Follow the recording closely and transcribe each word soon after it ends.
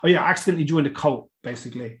Oh yeah, I accidentally joined a cult,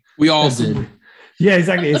 basically. We all did. Yeah,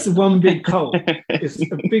 exactly. It's one big cult. It's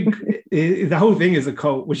a big. The whole thing is a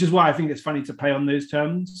cult, which is why I think it's funny to play on those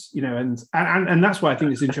terms, you know, and that's why I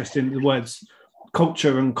think it's interesting. The words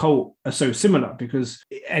culture and cult are so similar, because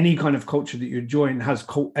any kind of culture that you join has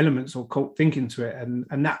cult elements or cult thinking to it,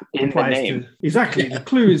 and that applies to exactly. The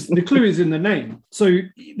clue is in the name. So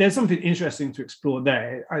there's something interesting to explore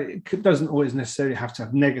there. It doesn't always necessarily have to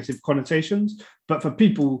have negative connotations, but for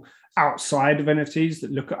people outside of NFTs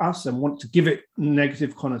that look at us and want to give it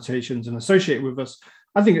negative connotations and associate it with us,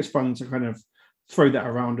 I think it's fun to kind of throw that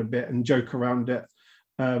around a bit and joke around it,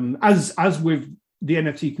 as with the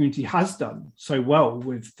NFT community has done so well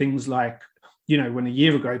with things like, you know, when a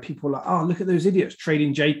year ago people were like, oh, look at those idiots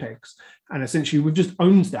trading JPEGs, and essentially we've just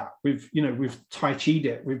owned that. We've Tai Chi'd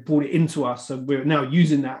it, we've brought it into us, and we're now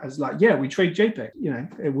using that as like, yeah, we trade JPEG. You know,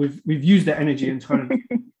 we've used that energy and kind of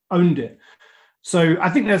owned it. So I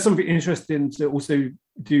think there's something interesting to also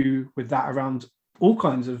do with that around all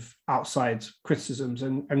kinds of outside criticisms,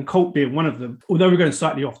 and cult being one of them. Although we're going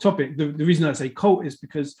slightly off topic, the reason I say cult is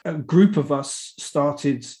because a group of us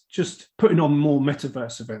started just putting on more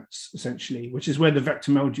metaverse events, essentially, which is where the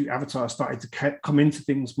Vector Meldue avatar started to come into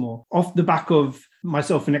things more. Off the back of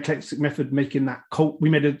myself and Eclectic Method making that cult, we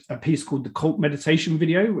made a piece called the Cult Meditation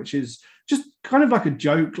Video, which is just kind of like a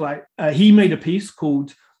joke. Like he made a piece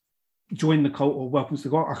called Join the Cult or Welcome to the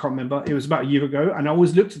Cult. I can't remember. It was about a year ago. And I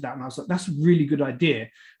always looked at that and I was like, that's a really good idea.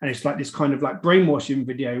 And it's like this kind of like brainwashing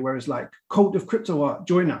video where it's like, Cult of Crypto Art,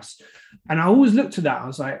 join us. And I always looked at that. I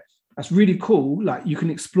was like, that's really cool. Like you can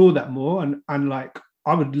explore that more. And like,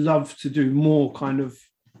 I would love to do more kind of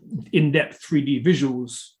in-depth 3D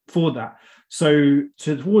visuals for that. So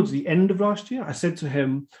towards the end of last year, I said to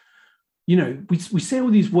him, you know, we say all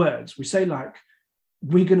these words. We say like,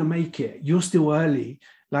 we're going to make it. You're still early.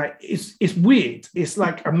 Like it's weird. It's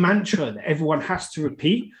like a mantra that everyone has to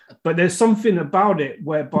repeat, but there's something about it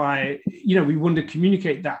whereby, you know, we want to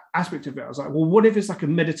communicate that aspect of it. I was like, well, what if it's like a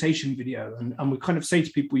meditation video? And we kind of say to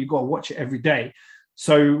people, you got to watch it every day.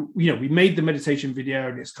 So, you know, we made the meditation video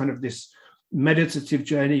and it's kind of this meditative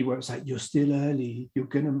journey where it's like, you're still early.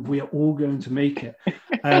 We are all going to make it.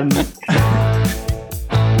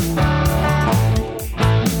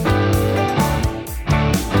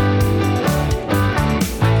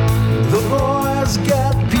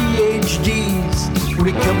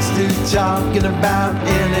 When it comes to talking about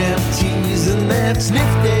NFTs, and that's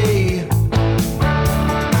nifty.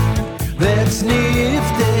 That's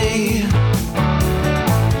nifty.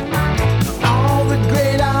 All the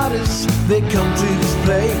great artists, they come to this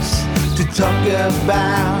place to talk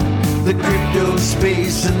about the crypto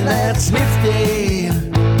space, and that's nifty.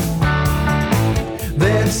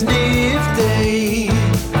 That's nifty.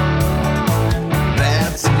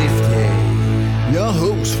 That's nifty. Your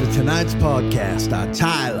hosts for tonight's podcast are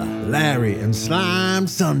Tyler, Larry, and Slime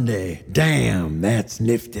Sunday. Damn, that's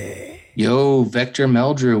nifty. Yo, Vector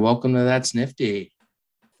Meldrew, welcome to That's Nifty.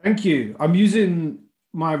 Thank you. I'm using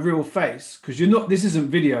my real face because this isn't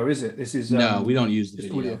video, is it? This is no, we don't use the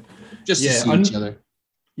video. Audio. Just to see each other.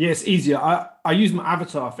 Yeah, it's easier. I use my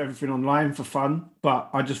avatar for everything online for fun, but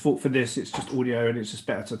I just thought for this, it's just audio and it's just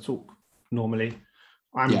better to talk normally.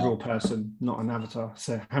 I'm a real person, not an avatar,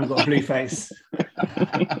 so I haven't got a blue face.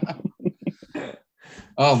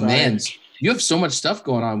 Oh, so, man. You have so much stuff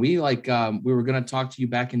going on. We were going to talk to you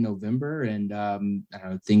back in November, and I don't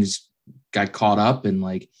know, things got caught up, and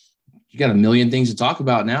like you got a million things to talk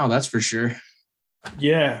about now. That's for sure.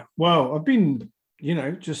 Yeah. Well, I've been, you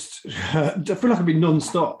know, just I feel like I've been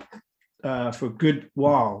nonstop for a good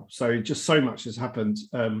while. So just so much has happened.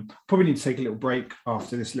 Probably need to take a little break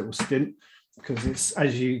after this little stint, because it's,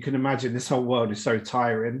 as you can imagine, this whole world is so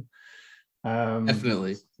tiring.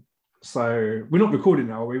 Definitely. So we're not recording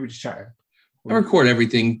now, are we? We're just chatting. I record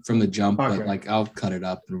everything from the jump, okay. But like I'll cut it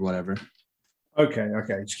up or whatever. Okay.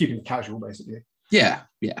 Just keeping it casual, basically. Yeah.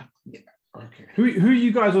 Okay. Who are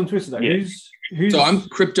you guys on Twitter though? Yeah. Who's? So I'm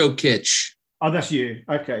Crypto Kitsch. Oh, that's you.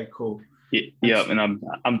 Okay, cool. Yeah, and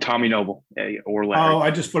I'm Tommy Noble or Larry. Oh, I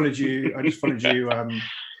just followed you.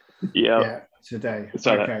 Yeah, today.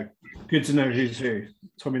 Okay, good to know who's who.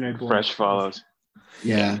 Tommy Noble. Fresh follows.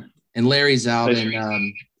 Yeah, and Larry's out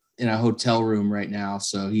in a hotel room right now,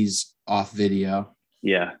 so he's off video.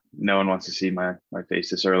 Yeah, no one wants to see my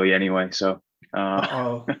face this early anyway. So,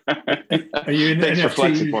 are you in thanks NFT? for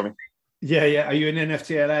flexing for me. Yeah. Are you in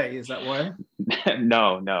NFT LA? Is that why?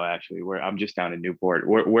 No, actually, I'm just down in Newport.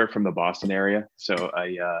 We're from the Boston area, so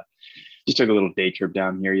I just took a little day trip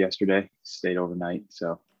down here yesterday. Stayed overnight,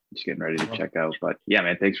 so just getting ready to check out. But yeah,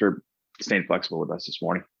 man, thanks for staying flexible with us this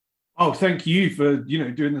morning. Oh, thank you for,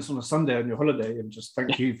 doing this on a Sunday on your holiday, and just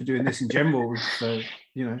thank you for doing this in general. So,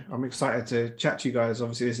 I'm excited to chat to you guys.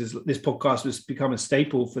 Obviously, this podcast has become a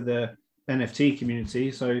staple for the NFT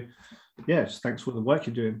community. So, yeah, just thanks for the work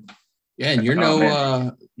you're doing. Yeah, and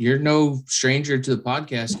you're no stranger to the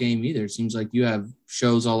podcast game either. It seems like you have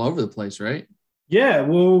shows all over the place, right? Yeah,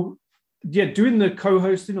 well, doing the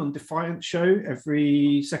co-hosting on Defiant Show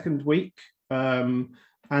every second week.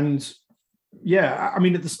 And yeah, I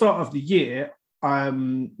mean, at the start of the year,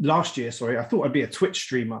 last year, I thought I'd be a Twitch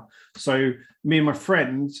streamer. So me and my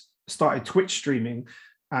friend started Twitch streaming.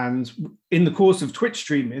 And in the course of Twitch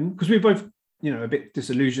streaming, because we were both, a bit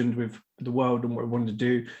disillusioned with the world and what we wanted to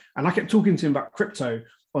do. And I kept talking to him about crypto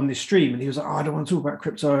on this stream. And he was like, I don't want to talk about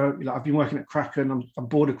crypto. I've been working at Kraken. I'm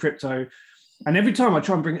bored of crypto. And every time I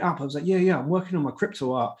try and bring it up, I was like, yeah, I'm working on my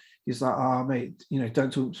crypto art. He's like, mate,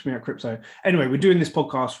 don't talk to me about crypto. Anyway, we're doing this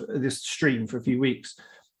podcast, this stream for a few weeks.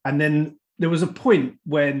 And then there was a point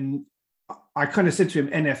when I kind of said to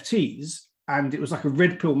him NFTs, and it was like a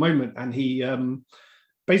red pill moment. And he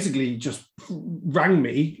basically just rang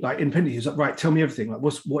me like independently. He was like, right, tell me everything.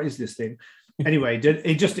 Like, what is this thing? Anyway,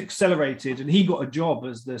 it just accelerated, and he got a job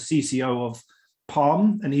as the CCO of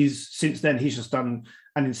Palm. And since then he's just done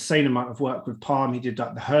an insane amount of work with Palm. He did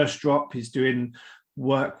like the Hearst drop. He's doing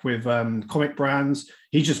work with comic brands.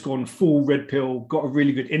 He's just gone full red pill, got a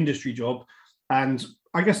really good industry job. And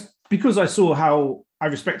I guess because I saw how I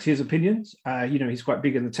respect his opinions, he's quite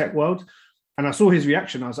big in the tech world. And I saw his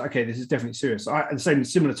reaction. I was like, okay, this is definitely serious. At the same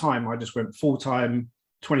similar time, I just went full-time,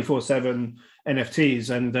 24/7 NFTs.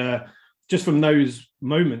 And just from those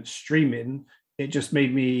moments streaming, it just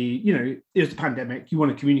made me, it was the pandemic. You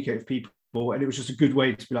want to communicate with people. And it was just a good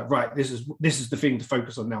way to be like, right, this is the thing to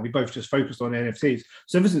focus on now. We both just focused on NFTs.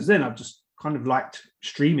 So ever since then, I've just kind of liked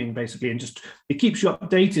streaming basically, and just it keeps you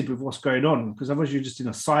updated with what's going on, because otherwise you're just in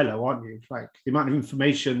a silo, aren't you? Like the amount of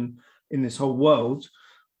information in this whole world,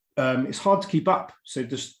 it's hard to keep up. So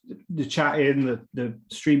just the chatting, the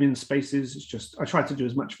streaming spaces, it's just I try to do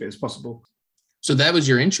as much of it as possible. So that was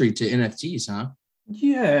your entry to NFTs, huh?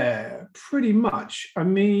 Yeah, pretty much. I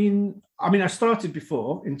mean, I started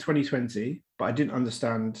before in 2020, but I didn't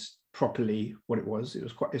understand properly what it was.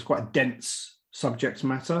 It's quite a dense subject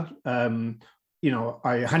matter. I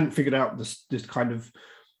hadn't figured out this kind of.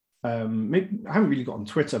 Maybe I haven't really got on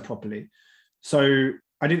Twitter properly, so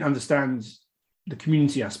I didn't understand the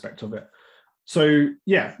community aspect of it. So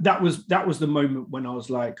yeah, that was the moment when I was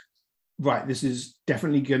like, right, this is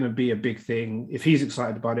definitely going to be a big thing. If he's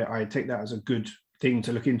excited about it, I take that as a good thing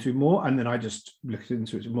to look into more, and then I just looked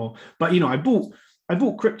into it more. But I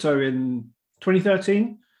bought crypto in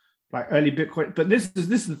 2013, like early Bitcoin. But this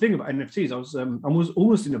is the thing about NFTs. I was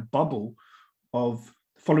almost in a bubble of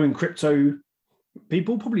following crypto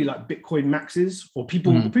people, probably like Bitcoin maxes, or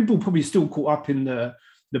people probably still caught up in the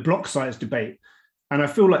block size debate. And I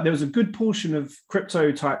feel like there was a good portion of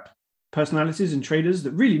crypto type personalities and traders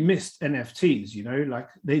that really missed NFTs. Like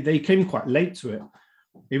they came quite late to it.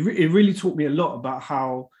 It really taught me a lot about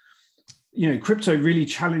how, crypto really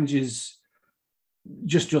challenges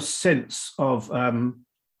just your sense of,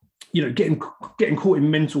 getting caught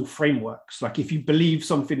in mental frameworks. Like if you believe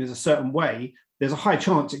something is a certain way, there's a high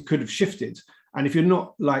chance it could have shifted. And if you're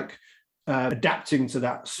not adapting to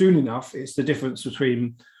that soon enough, it's the difference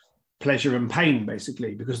between pleasure and pain,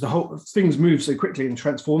 basically, because the whole things move so quickly and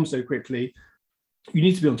transform so quickly. You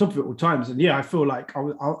need to be on top of it all times. And yeah, I feel like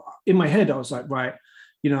I in my head, I was like, right,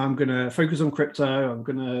 I'm going to focus on crypto. I'm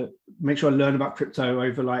going to make sure I learn about crypto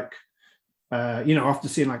over after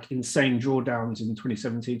seeing insane drawdowns in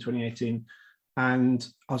 2017, 2018. And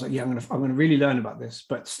I was like, yeah, I'm going to really learn about this.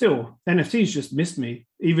 But still, NFTs just missed me,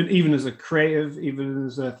 even as a creative, even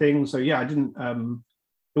as a thing. So yeah, I didn't,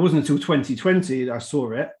 it wasn't until 2020 that I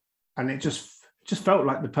saw it. And it just felt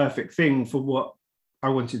like the perfect thing for what I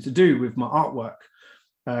wanted to do with my artwork.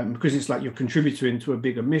 Because it's like you're contributing to a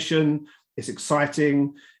bigger mission. It's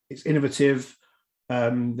exciting, it's innovative.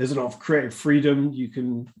 There's a lot of creative freedom. You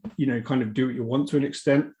can, kind of do what you want to an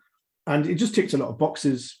extent. And it just ticked a lot of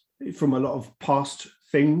boxes from a lot of past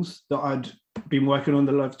things that I'd been working on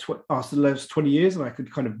the last 20 years, and I could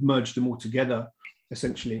kind of merge them all together,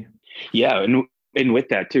 essentially. Yeah, and with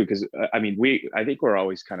that too, because I think we're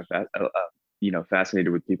always kind of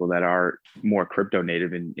fascinated with people that are more crypto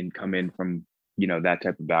native and come in from that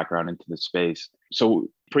type of background into the space. So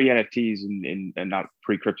pre NFTs and not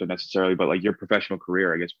pre crypto necessarily, but like your professional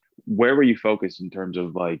career, I guess, where were you focused in terms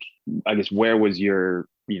of where was your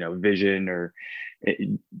vision, or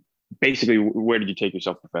basically where did you take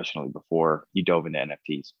yourself professionally before you dove into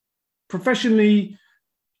NFTs? Professionally,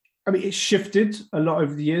 it's shifted a lot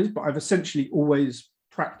over the years, but I've essentially always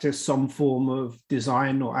practiced some form of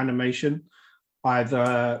design or animation,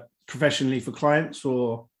 either professionally for clients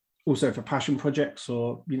or also for passion projects,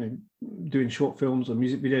 or, you know, doing short films or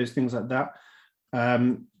music videos, things like that.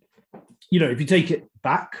 You know, if you take it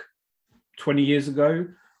back 20 years ago,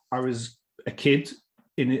 I was a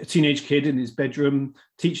teenage kid in his bedroom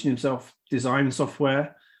teaching himself design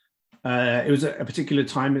software. It was a particular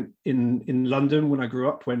time in London when I grew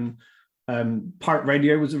up, when pirate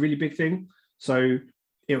radio was a really big thing. So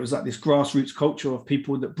it was like this grassroots culture of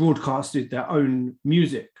people that broadcasted their own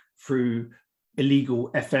music through illegal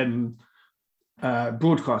FM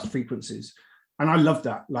broadcast frequencies. And I loved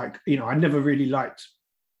that. Like, you know, I never really liked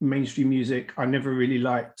mainstream music. I never really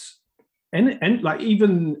liked, and like,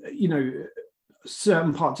 even, you know,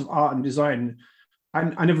 certain parts of art and design,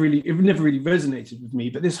 it never really resonated with me.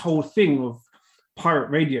 But this whole thing of pirate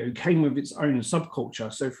radio came with its own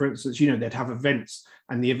subculture. So for instance, you know, they'd have events,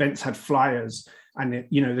 and the events had flyers, and it,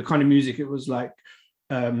 you know, the kind of music, it was like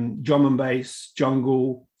drum and bass,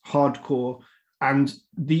 jungle, hardcore. And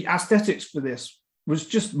the aesthetics for this was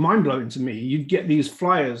just mind-blowing to me. You'd get these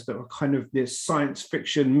flyers that were kind of this science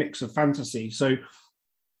fiction mix of fantasy. So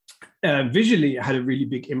visually, it had a really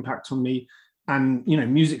big impact on me. And, you know,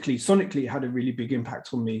 musically, sonically, it had a really big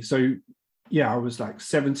impact on me. So yeah, I was like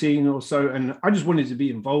 17 or so, and I just wanted to be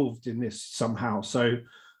involved in this somehow. So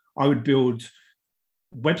I would build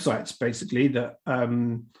websites basically that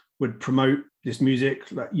would promote this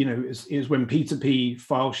music. Like, you know, it was when P2P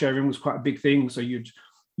file sharing was quite a big thing. So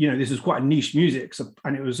this is quite a niche music. So,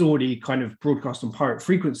 and it was already kind of broadcast on pirate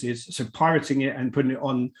frequencies. So pirating it and putting it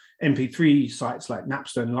on MP3 sites like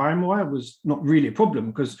Napster and LimeWire was not really a problem,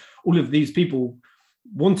 because all of these people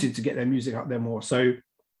wanted to get their music out there more. So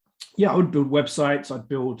yeah, I would build websites, I'd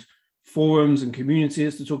build forums and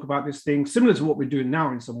communities to talk about this thing, similar to what we're doing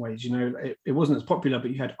now in some ways. You know, it wasn't as popular, but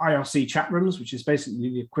you had IRC chat rooms, which is basically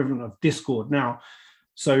the equivalent of Discord now.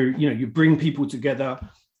 So, you know, you bring people together,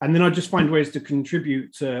 and then I just find ways to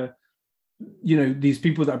contribute to, you know, these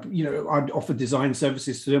people that, you know, I'd offer design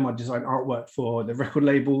services to them. I'd design artwork for the record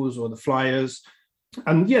labels or the flyers.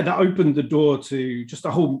 And yeah, that opened the door to just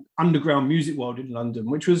a whole underground music world in London,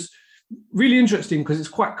 which was really interesting because it's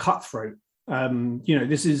quite cutthroat. You know,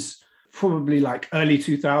 this is probably like early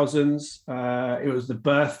 2000s. It was the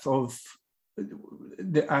birth of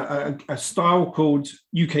a style called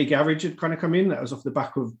UK Garage had kind of come in. That was off the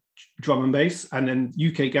back of drum and bass. And then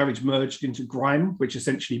UK Garage merged into grime, which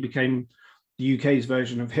essentially became the UK's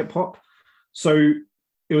version of hip hop. So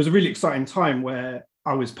it was a really exciting time where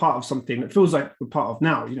I was part of something that feels like we're part of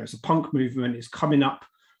now. You know, it's a punk movement. It's coming up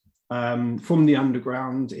from the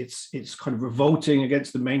underground. It's kind of revolting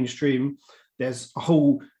against the mainstream. There's a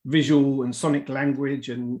whole visual and sonic language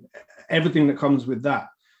and everything that comes with that.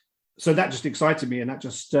 So that just excited me, and that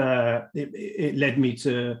just it led me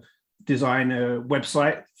to design a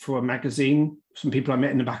website for a magazine. Some people I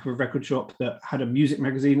met in the back of a record shop that had a music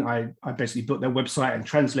magazine. I basically built their website and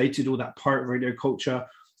translated all that pirate radio culture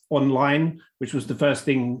online, which was the first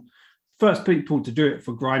people to do it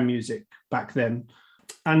for grime music back then.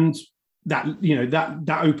 And that, you know,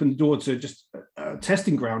 that opened the door to just a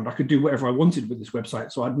testing ground. I could do whatever I wanted with this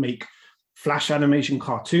website. So I'd make flash animation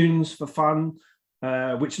cartoons for fun,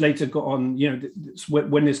 which later got on, you know,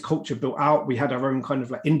 when this culture built out, we had our own kind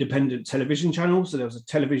of like independent television channel. So there was a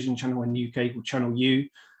television channel in the UK called Channel U.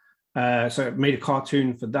 So I made a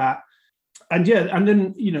cartoon for that. And yeah, and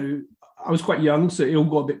then, you know, I was quite young, so it all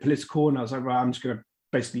got a bit political, and I was like, right, I'm just going to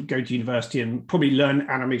basically go to university and probably learn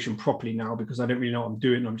animation properly now, because I don't really know what I'm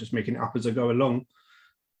doing. I'm just making it up as I go along.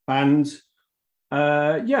 And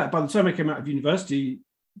yeah, by the time I came out of university,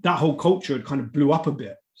 that whole culture had kind of blew up a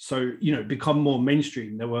bit. So, you know, become more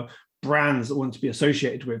mainstream. There were brands that wanted to be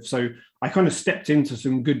associated with. So I kind of stepped into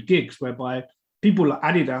some good gigs whereby people like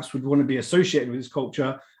Adidas would want to be associated with this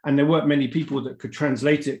culture, and there weren't many people that could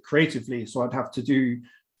translate it creatively. So I'd have to do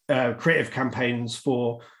creative campaigns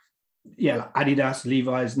for, yeah, like Adidas,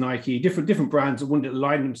 Levi's, Nike, different brands that wanted to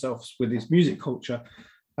align themselves with this music culture.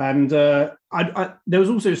 And there was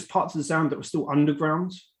also parts of the sound that were still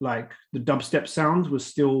underground, like the dubstep sound was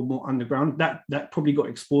still more underground. That probably got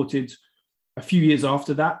exported a few years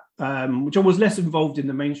after that, which I was less involved in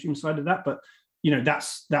the mainstream side of that. But, you know,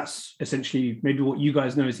 that's essentially maybe what you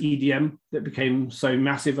guys know as EDM that became so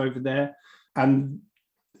massive over there. And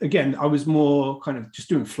again, I was more kind of just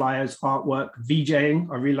doing flyers, artwork, VJing.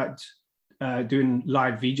 I really liked doing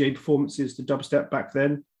live VJ performances to dubstep back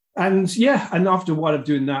then. And yeah, and after a while of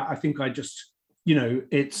doing that, I think I just, you know,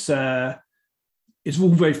 it's all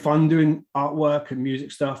very fun doing artwork and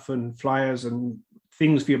music stuff and flyers and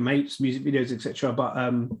things for your mates, music videos, etc. But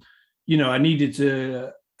you know, I needed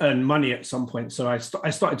to earn money at some point. So I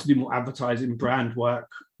started to do more advertising, brand work,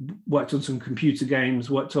 worked on some computer games,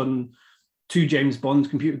 worked on 2 James Bond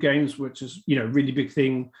computer games, which is, you know, a really big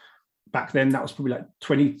thing back then. That was probably like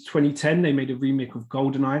 2010. They made a remake of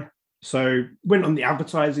GoldenEye. So went on the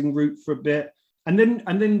advertising route for a bit, and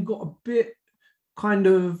then got a bit kind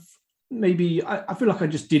of, maybe, I feel like I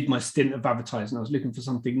just did my stint of advertising. I was looking for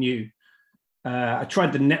something new. I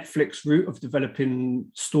tried the Netflix route of developing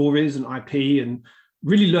stories and IP, and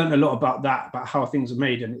really learned a lot about that, about how things are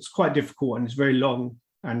made. And it's quite difficult and it's very long,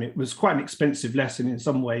 and it was quite an expensive lesson in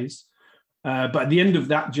some ways. But at the end of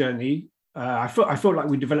that journey, I felt like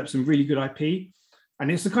we developed some really good IP. And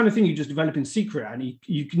it's the kind of thing you just develop in secret, and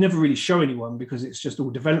you can never really show anyone because it's just all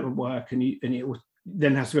development work, and it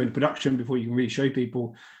then has to go into production before you can really show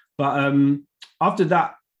people. But after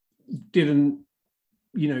that, didn't,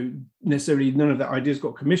 you know, necessarily, none of the ideas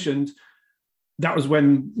got commissioned. That was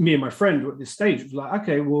when me and my friend were at this stage. It was like,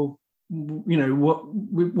 okay, well, you know,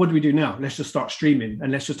 what do we do now? Let's just start streaming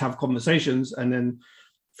and let's just have conversations. And then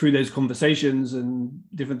through those conversations and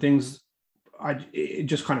different things, it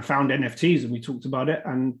just kind of found NFTs, and we talked about it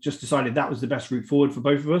and just decided that was the best route forward for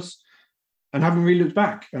both of us, and haven't really looked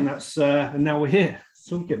back. And that's and now we're here.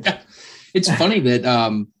 It's funny that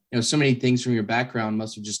you know, so many things from your background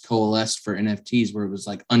must have just coalesced for NFTs, where it was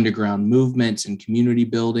like underground movements and community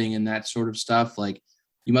building and that sort of stuff. Like,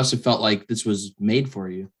 you must have felt like this was made for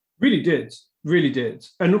you. Really did.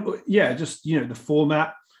 And yeah, just, you know, the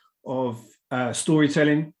format of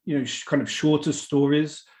storytelling, you know, kind of shorter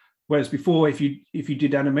stories. Whereas before, if you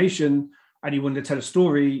did animation and you wanted to tell a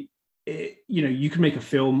story, you know, you could make a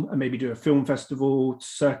film and maybe do a film festival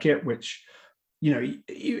circuit, which, you know,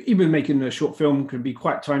 even making a short film can be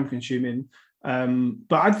quite time consuming.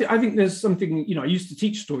 But I think there's something, you know, I used to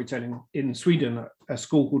teach storytelling in Sweden at a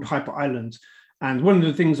school called Hyper Island. And one of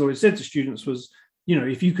the things I always said to students was, you know,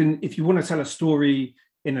 if you want to tell a story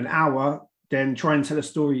in an hour, then try and tell a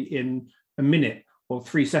story in a minute or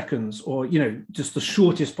 3 seconds, or, you know, just the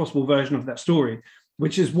shortest possible version of that story,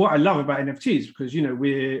 which is what I love about NFTs, because, you know,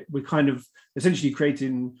 we're kind of essentially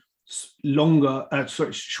creating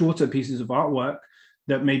shorter pieces of artwork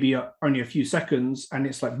that maybe are only a few seconds. And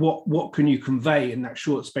it's like, what can you convey in that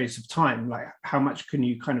short space of time? Like, how much can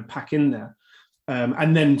you kind of pack in there?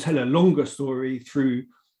 And then tell a longer story through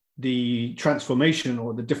the transformation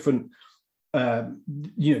or the different,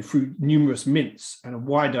 you know, through numerous mints and a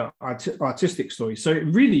wider artistic story. So it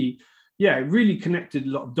really connected a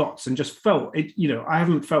lot of dots, and just felt it, you know, I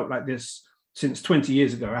haven't felt like this since 20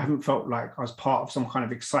 years ago. I haven't felt like I was part of some kind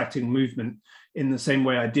of exciting movement in the same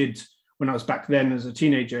way I did when I was back then as a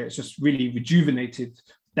teenager. It's just really rejuvenated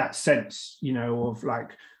that sense, you know, of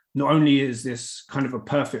like, not only is this kind of a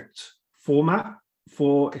perfect format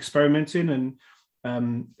for experimenting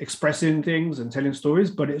and expressing things and telling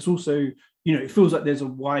stories, but it's also, you know, it feels like there's a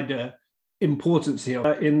wider importance here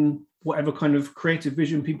in whatever kind of creative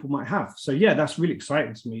vision people might have. So yeah, that's really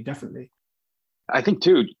exciting to me, definitely. I think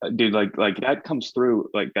too, dude, like that comes through,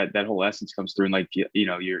 like that whole essence comes through in, like, you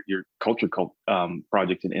know, your culture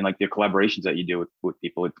project and like the collaborations that you do with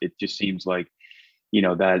people. It just seems like, you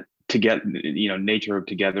know, that together, you know, nature of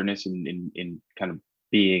togetherness and in kind of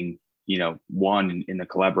being, you know, one in the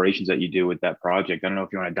collaborations that you do with that project. I don't know if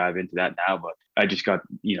you want to dive into that now, but I just got,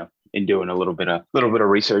 you know, in doing a little bit of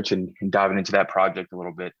research and diving into that project a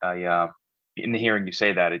little bit. In hearing you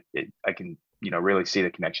say that, I can, you know, really see the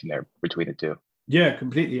connection there between the two. Yeah,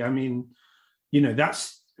 completely. I mean, you know,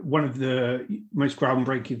 that's one of the most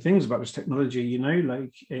groundbreaking things about this technology, you know,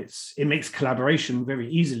 like it makes collaboration very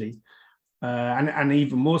easily. And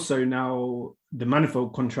even more so now, the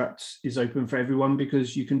Manifold contract is open for everyone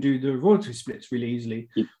because you can do the royalty splits really easily.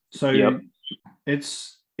 So yep.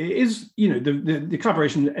 It is, you know, the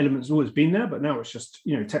collaboration element has always been there, but now it's just,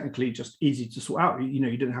 you know, technically just easy to sort out. You know,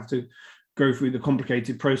 you don't have to go through the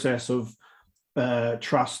complicated process of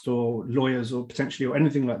trust or lawyers or potentially or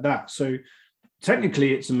anything like that. So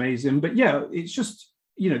technically it's amazing, but yeah, it's just,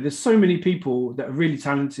 you know, there's so many people that are really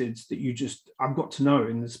talented that I've got to know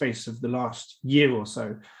in the space of the last year or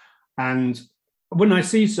so. And when I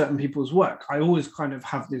see certain people's work, I always kind of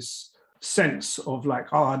have this sense of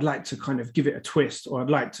like, oh, I'd like to kind of give it a twist, or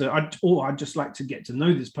I'd just like to get to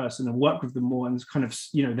know this person and work with them more, and kind of,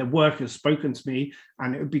 you know, their work has spoken to me,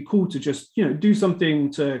 and it would be cool to just, you know, do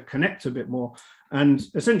something to connect a bit more. And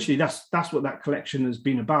essentially that's what that collection has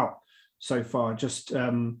been about so far. Just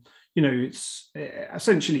you know, it's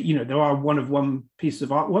essentially, you know, there are one piece of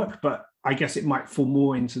artwork, but I guess it might fall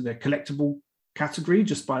more into the collectible category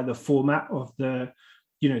just by the format of the,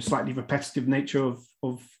 you know, slightly repetitive nature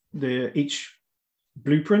of each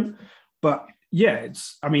blueprint. But yeah,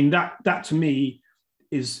 I mean, that to me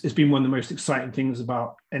has been one of the most exciting things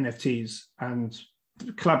about NFTs, and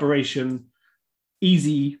collaboration,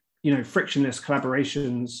 easy, frictionless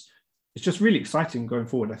collaborations. It's just really exciting going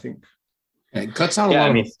forward, I think. It cuts out a lot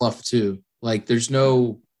of the fluff too. Like there's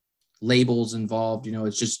no labels involved,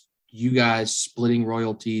 it's just you guys splitting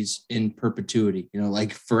royalties in perpetuity,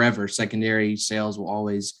 like forever. Secondary sales will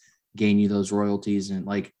always gain you those royalties, and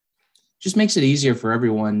like just makes it easier for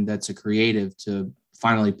everyone that's a creative to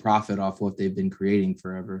finally profit off what they've been creating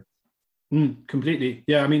forever. Completely.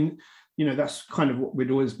 Yeah. I mean, that's kind of what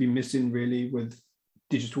we'd always been missing really with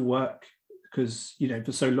digital work, because,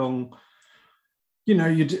 for so long,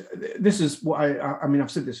 this is what I mean,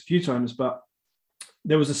 I've said this a few times, but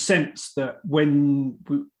there was a sense that when,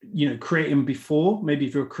 creating before, maybe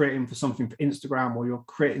if you're creating for something for Instagram or you're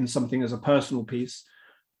creating something as a personal piece,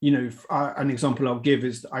 an example I'll give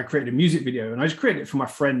is that I created a music video, and I just created it for my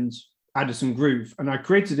friend Addison Groove, and I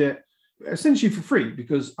created it essentially for free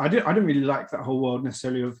because I didn't really like that whole world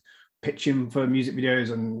necessarily of pitching for music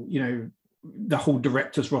videos and the whole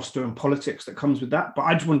director's roster and politics that comes with that. But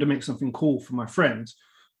I just wanted to make something cool for my friends.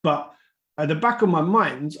 But at the back of my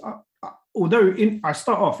mind, although I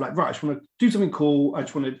start off like, right, I just want to do something cool. I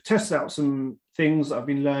just want to test out some things that I've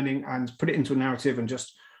been learning and put it into a narrative and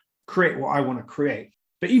just create what I want to create.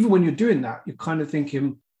 But even when you're doing that, you're kind of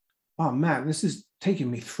thinking, oh man, this is taking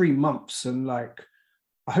me 3 months. And like,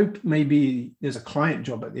 I hope maybe there's a client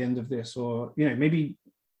job at the end of this, or, maybe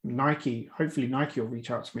hopefully Nike will reach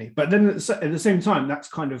out to me. But then at the same time, that's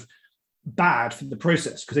kind of bad for the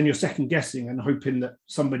process, because then you're second guessing and hoping that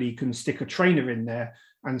somebody can stick a trainer in there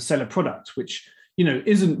and sell a product, which,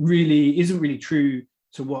 isn't really true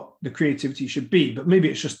to what the creativity should be. But maybe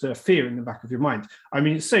it's just a fear in the back of your mind. I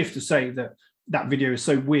mean, it's safe to say that video is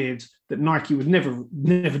so weird that Nike would never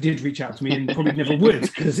did reach out to me, and probably never would,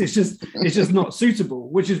 because it's just not suitable,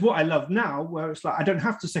 which is what I love now, where it's like, I don't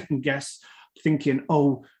have to second guess thinking,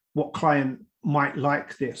 oh, what client might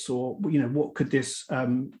like this, or, what could this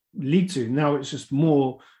lead to? Now it's just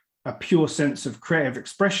more a pure sense of creative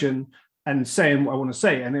expression and saying what I want to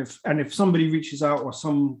say. And if somebody reaches out, or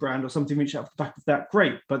some brand or something reaches out off the back of that,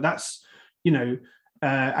 great. But that's,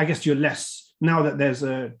 I guess you're less, now that there's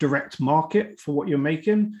a direct market for what you're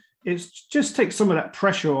making, it just takes some of that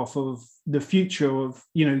pressure off of the future of,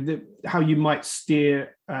 how you might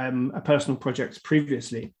steer a personal project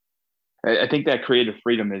previously. I think that creative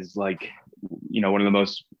freedom is like, one of the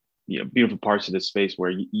most, beautiful parts of this space,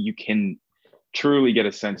 where you can truly get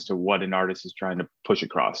a sense to what an artist is trying to push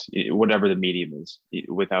across, whatever the medium is,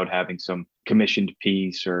 without having some commissioned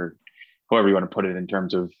piece, or however you want to put it, in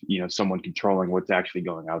terms of, someone controlling what's actually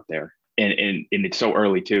going out there. And it's so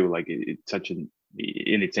early too, like it's such in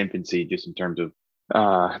its infancy, just in terms of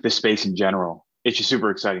the space in general. It's just super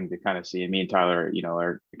exciting to kind of see. And me and Tyler,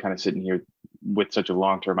 are kind of sitting here with such a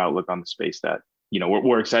long-term outlook on the space that,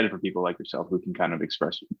 we're excited for people like yourself who can kind of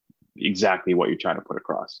express exactly what you're trying to put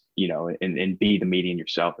across, and be the medium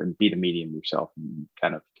yourself, and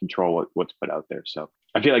kind of control what's put out there. So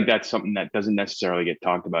I feel like that's something that doesn't necessarily get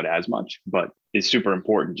talked about as much, but is super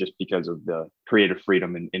important just because of the creative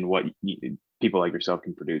freedom and what people like yourself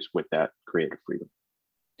can produce with that creative freedom.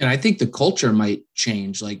 And I think the culture might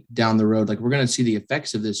change like down the road. Like we're going to see the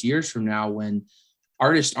effects of this years from now, when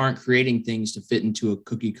artists aren't creating things to fit into a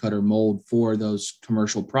cookie cutter mold for those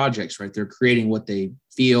commercial projects, right? They're creating what they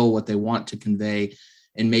feel, what they want to convey.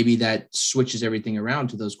 And maybe that switches everything around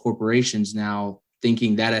to those corporations now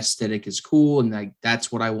thinking that aesthetic is cool, and like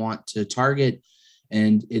that's what I want to target.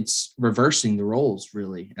 And it's reversing the roles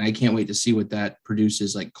really. And I can't wait to see what that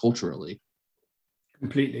produces like culturally.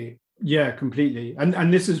 Completely. Yeah, completely.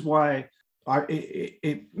 And this is why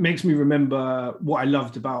it makes me remember what I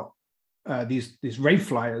loved about these rave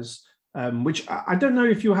flyers, which I don't know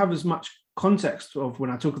if you have as much context of when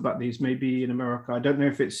I talk about these, maybe in America. I don't know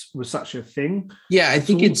if was such a thing. Yeah, I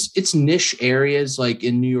think it's niche areas. Like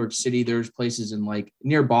in New York City, there's places in like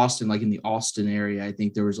near Boston, like in the Austin area, I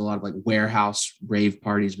think there was a lot of like warehouse rave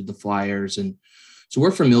parties with the flyers. And so we're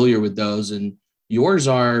familiar with those, and yours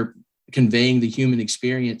are conveying the human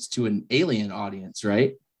experience to an alien audience,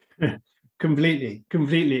 right? Completely,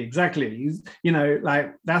 exactly.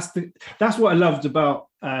 Like that's what I loved about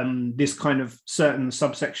this kind of certain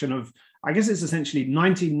subsection of, I guess it's essentially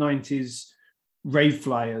 1990s rave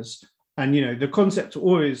flyers. And, the concept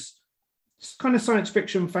always kind of science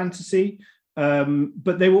fiction, fantasy,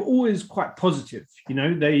 but they were always quite positive.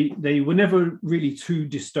 They were never really too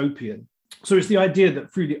dystopian. So it's the idea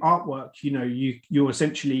that through the artwork, you're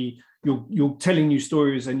essentially, you're telling new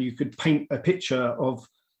stories, and you could paint a picture of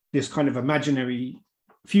this kind of imaginary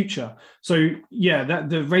future. So yeah, that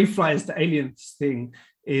the rave flyers, the aliens thing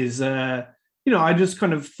is I just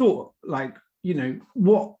kind of thought, like,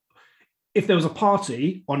 what if there was a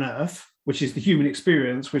party on Earth, which is the human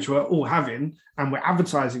experience, which we're all having, and we're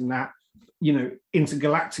advertising that,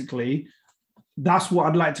 intergalactically. That's what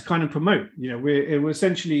I'd like to kind of promote. We're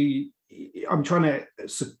essentially, I'm trying to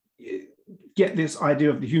get this idea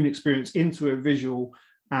of the human experience into a visual,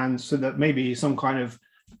 and so that maybe some kind of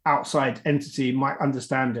outside entity might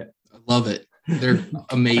understand it. I love it. They're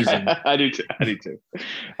amazing. I do too.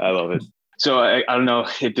 I love it. So I don't know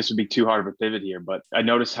if this would be too hard of a pivot here, but I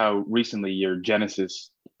noticed how recently your Genesis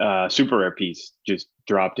super rare piece just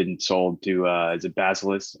dropped and sold to is it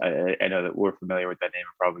Basilisk? I know that we're familiar with that name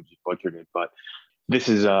and probably just butchered it, but this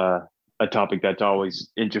is a topic that's always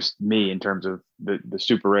interested me in terms of the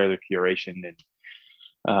super rare, the curation,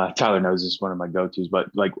 and Tyler knows this is one of my go-tos, but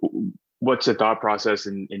like, what's the thought process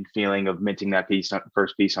and feeling of minting that piece,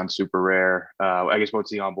 first piece on super rare? I guess what's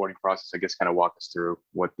the onboarding process? I guess kind of walk us through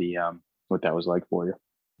what that was like for you.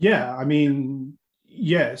 Yeah, I mean,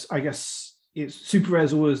 yes, I guess it's super rare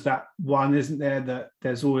is always that one, isn't there? That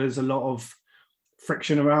there's always a lot of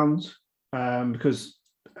friction around because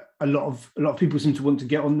a lot of people seem to want to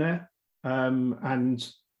get on there, and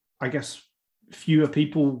I guess fewer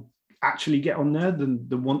people actually get on there than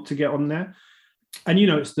want to get on there. And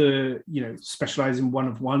it's the specialize in one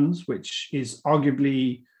of ones, which is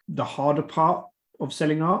arguably the harder part of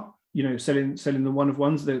selling art. Selling the one of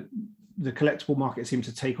ones. The collectible market seemed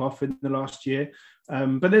to take off in the last year,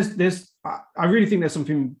 but I really think there's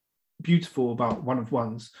something beautiful about one of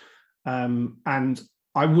ones, and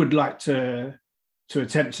I would like to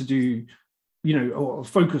attempt to do or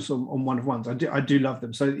focus on one of ones. I do love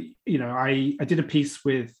them. So I did a piece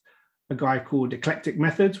with a guy called Eclectic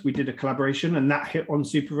Methods. We did a collaboration, and that hit on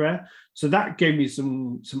super rare. So that gave me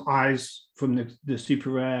some eyes from the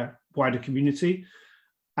super rare wider community,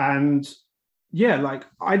 and yeah, like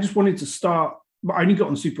I just wanted to start. I only got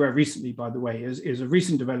on super rare recently, by the way. Is a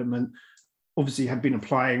recent development. Obviously, had been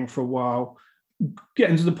applying for a while,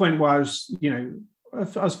 getting to the point where I was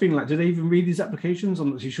feeling like, do they even read these applications?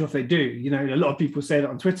 I'm not too sure if they do. A lot of people say that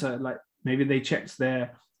on Twitter, like maybe they checked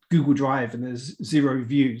their Google Drive and there's 0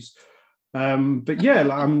 views. But yeah,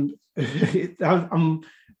 like I'm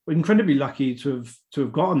incredibly lucky to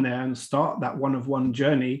have gotten there and start that one of one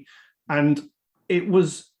journey. And it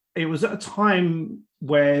was at a time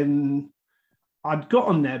when I'd got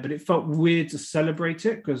on there, but it felt weird to celebrate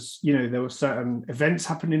it because there were certain events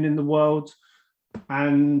happening in the world,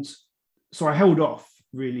 and so I held off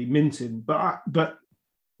really minting. But the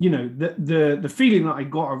feeling that I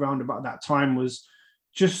got around about that time was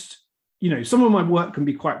just some of my work can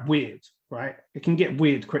be quite weird, right? It can get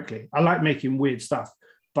weird quickly. I like making weird stuff,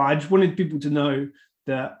 but I just wanted people to know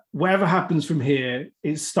that whatever happens from here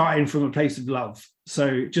is starting from a place of love.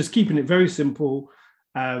 So just keeping it very simple,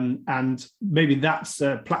 and maybe that's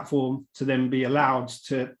a platform to then be allowed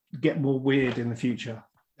to get more weird in the future.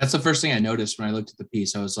 That's the first thing I noticed when I looked at the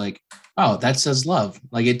piece. I was like, oh, that says love.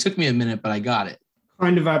 Like it took me a minute, but I got it.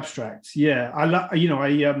 Kind of abstract. Yeah.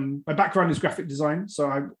 My background is graphic design.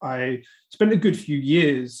 So I spent a good few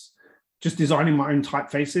years just designing my own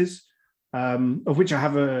typefaces, of which I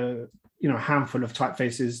have a handful of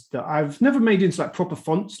typefaces that I've never made into like proper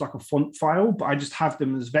fonts, like a font file, but I just have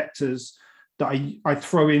them as vectors that I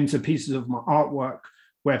throw into pieces of my artwork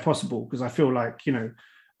where possible, because I feel like,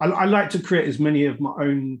 I like to create as many of my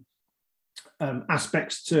own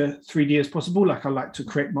aspects to 3D as possible. Like I like to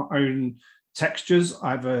create my own textures,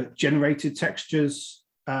 either generated textures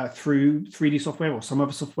through 3D software or some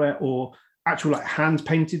other software, or actual like hand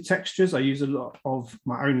painted textures. I use a lot of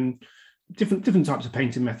my own different types of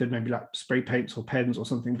painting method, maybe like spray paints or pens or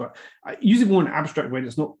something, but I use it more in an abstract way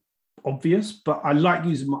that's not obvious, but I like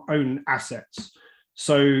using my own assets.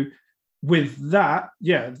 So with that,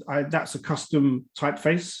 yeah, that's a custom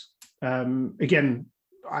typeface. Again,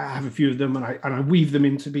 I have a few of them, and I weave them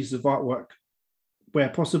into pieces of artwork where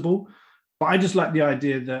possible. But I just like the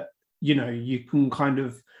idea that, you can kind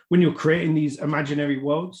of, when you're creating these imaginary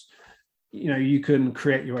worlds, you can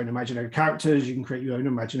create your own imaginary characters, you can create your own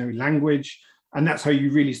imaginary language, and that's how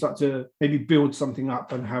you really start to maybe build something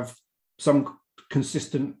up and have some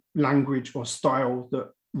consistent language or style that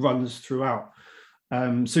runs throughout.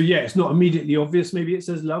 So yeah, it's not immediately obvious. Maybe it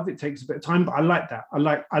says love. It takes a bit of time, but I like that.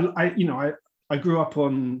 I grew up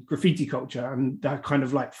on graffiti culture, and that kind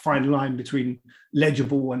of like fine line between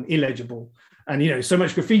legible and illegible. And so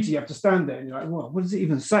much graffiti, you have to stand there and you're like, well, what does it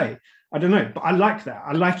even say? I don't know, but I like that.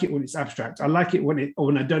 I like it when it's abstract. I like it when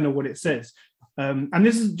I don't know what it says. And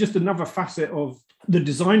this is just another facet of the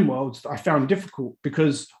design world that I found difficult,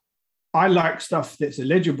 because I like stuff that's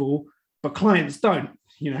illegible, but clients don't.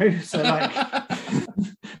 So like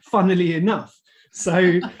funnily enough.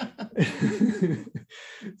 So,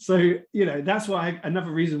 so, you know, that's why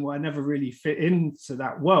another reason why I never really fit into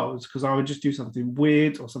that world, because I would just do something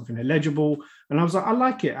weird or something illegible. And I was like, I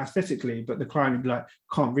like it aesthetically, but the client would be like,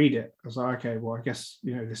 can't read it. I was like, okay, well, I guess,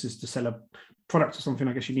 you know, this is to sell a product or something.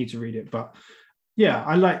 I guess you need to read it. But yeah,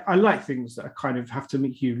 I like things that kind of have to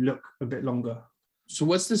make you look a bit longer. So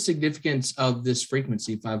what's the significance of this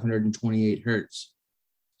frequency, 528 hertz?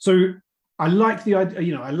 So I like the idea,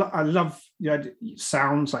 you know, I love the idea,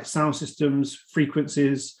 sounds, like sound systems,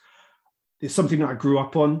 frequencies. It's something that I grew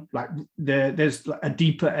up on. Like there's like a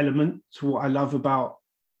deeper element to what I love about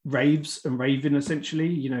raves and raving, essentially.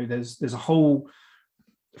 You know, there's a whole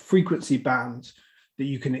frequency band that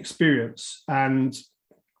you can experience. And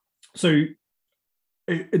so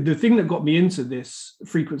the thing that got me into this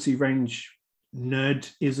frequency range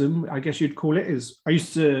nerdism, I guess you'd call it, is I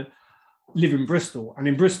used to live in Bristol, and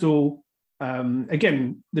in Bristol,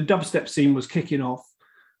 again, the dubstep scene was kicking off,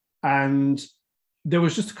 and there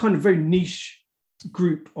was just a kind of very niche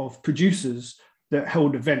group of producers that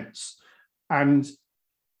held events, and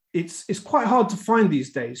it's quite hard to find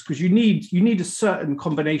these days, because you need a certain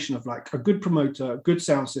combination of like a good promoter, a good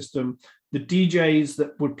sound system, the DJs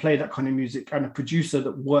that would play that kind of music, and a producer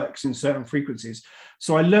that works in certain frequencies.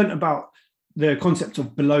 So I learned about the concept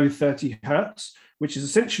of below 30 hertz, which is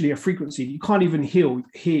essentially a frequency you can't even hear,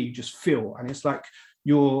 you just feel. And it's like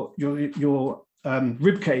your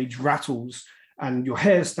rib cage rattles and your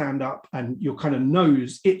hairs stand up and your kind of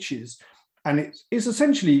nose itches. And it's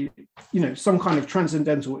essentially, you know, some kind of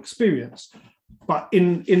transcendental experience, but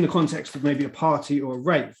in the context of maybe a party or a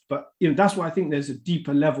rave. But, you know, that's why I think there's a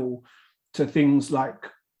deeper level to things like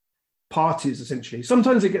parties, essentially.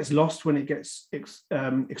 Sometimes it gets lost when it gets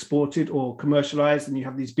exported or commercialized, and you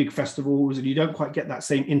have these big festivals and you don't quite get that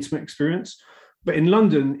same intimate experience. But in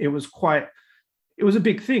London, it was a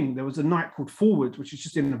big thing. There was a night called Forward, which is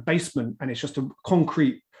just in a basement, and it's just a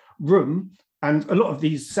concrete room. And a lot of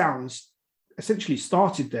these sounds essentially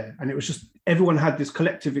started there. And it was just, everyone had this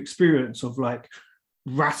collective experience of like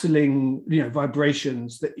rattling, you know,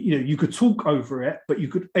 vibrations that, you know, you could talk over it, but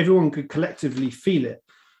everyone could collectively feel it.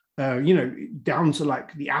 You know, down to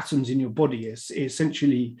like the atoms in your body. It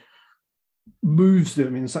essentially moves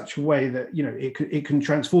them in such a way that, you know, it can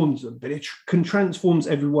transform them, but it can transforms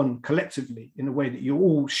everyone collectively in a way that you're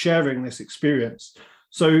all sharing this experience.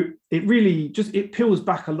 So it really it peels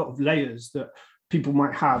back a lot of layers that people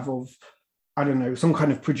might have of, I don't know, some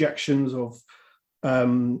kind of projections of,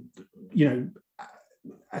 you know,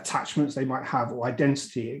 attachments they might have or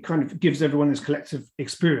identity. It kind of gives everyone this collective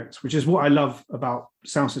experience, which is what I love about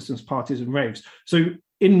sound systems, parties and raves. So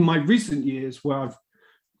in my recent years, where I've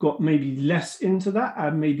got maybe less into that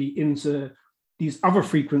and maybe into these other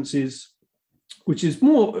frequencies, which is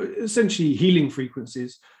more essentially healing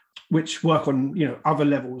frequencies, which work on, you know, other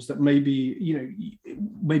levels that maybe, you know,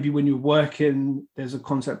 maybe when you're working, there's a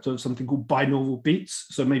concept of something called binaural beats.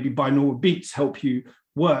 So maybe binaural beats help you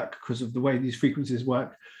work because of the way these frequencies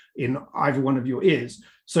work in either one of your ears.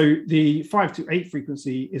 So the 5 to 8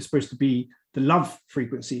 frequency is supposed to be the love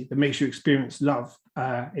frequency that makes you experience love.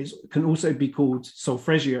 It can also be called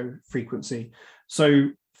solfeggio frequency. So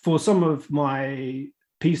for some of my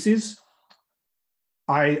pieces,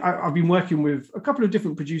 I've been working with a couple of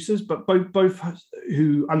different producers, but both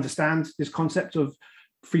who understand this concept of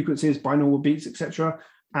frequencies, binaural beats, etc.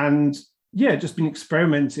 And yeah, just been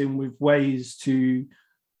experimenting with ways to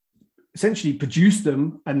essentially produce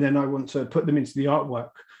them, and then I want to put them into the artwork.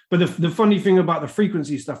 But the funny thing about the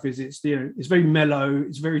frequency stuff is it's, you know, it's very mellow,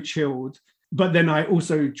 it's very chilled. But then I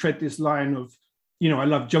also tread this line of, you know, I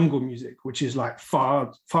love jungle music, which is like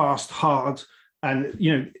fast, hard. And,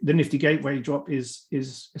 you know, the Nifty Gateway drop is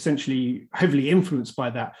essentially heavily influenced by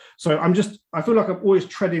that. So I feel like I'm always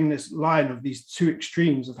treading this line of these two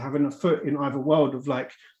extremes of having a foot in either world of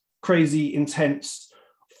like crazy, intense,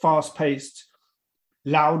 fast-paced,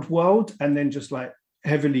 loud world, and then just like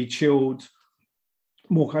heavily chilled,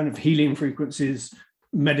 more kind of healing frequencies,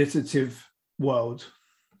 meditative world.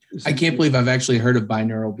 I can't believe I've actually heard of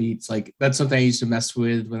binaural beats. Like that's something I used to mess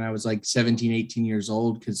with when I was like 17, 18 years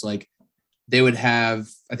old. Cause like they would have,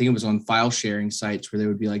 I think it was on file sharing sites where they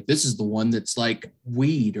would be like, this is the one that's like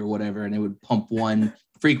weed or whatever. And they would pump one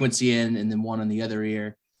frequency in and then one on the other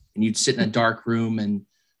ear. And you'd sit in a dark room and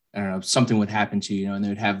I don't know, something would happen to you, you know, and they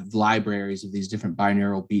would have libraries of these different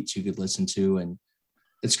binaural beats you could listen to. And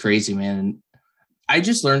it's crazy, man. And I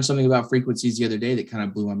just learned something about frequencies the other day that kind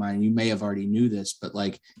of blew my mind. You may have already knew this, but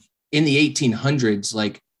like in the 1800s,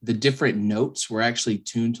 like the different notes were actually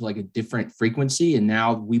tuned to like a different frequency. And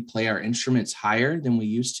now we play our instruments higher than we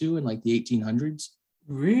used to in like the 1800s.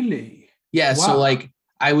 Really? Yeah. Wow. So like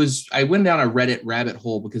I went down a Reddit rabbit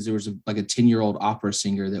hole because there was a 10-year-old opera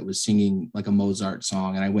singer that was singing like a Mozart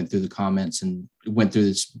song. And I went through the comments and went through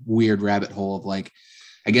this weird rabbit hole of like,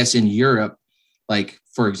 I guess in Europe, like,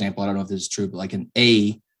 for example, I don't know if this is true, but like an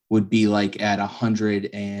A would be like at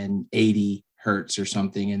 180 hertz or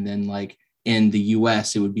something. And then like in the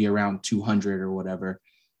US, it would be around 200 or whatever.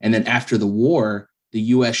 And then after the war, the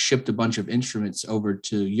US shipped a bunch of instruments over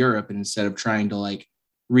to Europe. And instead of trying to like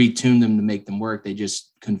retune them to make them work, they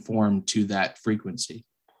just conformed to that frequency.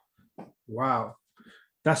 Wow.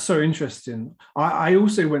 That's so interesting. I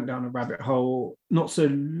also went down a rabbit hole,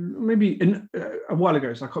 maybe a while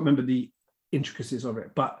ago, so I can't remember the intricacies of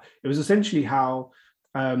it, but it was essentially how,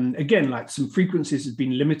 again, like some frequencies had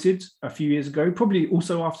been limited a few years ago, probably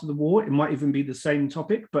also after the war. It might even be the same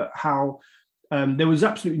topic, but how there was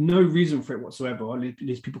absolutely no reason for it whatsoever, or at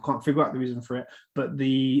least people can't figure out the reason for it. But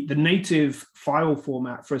the native file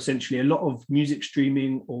format for essentially a lot of music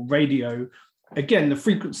streaming or radio, again, the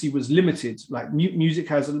frequency was limited. Like music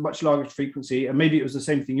has a much larger frequency, and maybe it was the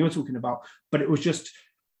same thing you're talking about, but it was just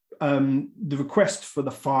the request for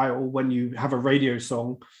the file when you have a radio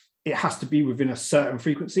song, it has to be within a certain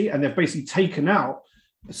frequency, and they've basically taken out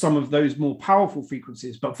some of those more powerful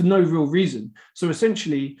frequencies, but for no real reason. So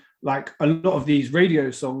essentially, like a lot of these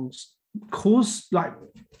radio songs cause like,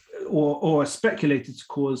 or are speculated to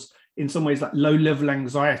cause in some ways like low level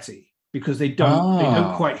anxiety, because they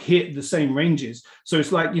don't quite hit the same ranges. So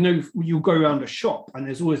it's like, you'll go around a shop and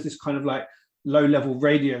there's always this kind of like low level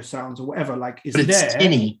radio sounds or whatever, like it's there.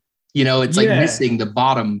 Tinny. It's like missing the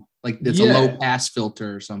bottom, like it's a low pass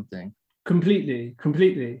filter or something.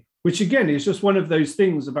 Completely. Which again is just one of those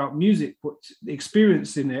things about music, to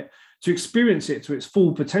experience it to its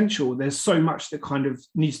full potential. There's so much that kind of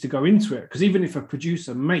needs to go into it. Because even if a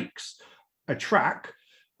producer makes a track,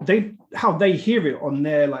 how they hear it on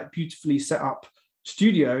their like beautifully set up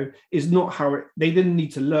studio is not how they then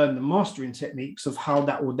need to learn the mastering techniques of how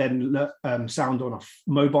that will then sound on a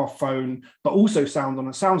mobile phone, but also sound on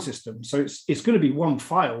a sound system. So it's going to be one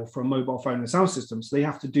file for a mobile phone and a sound system. So they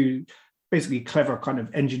have to do basically clever kind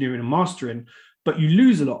of engineering and mastering, but you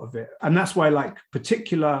lose a lot of it. And that's why like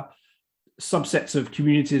particular subsets of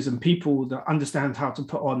communities and people that understand how to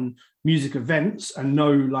put on music events and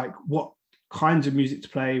know like what kinds of music to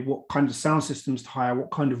play, what kinds of sound systems to hire,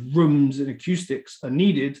 what kind of rooms and acoustics are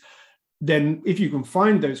needed, then if you can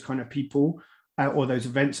find those kind of people or those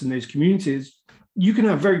events in those communities, you can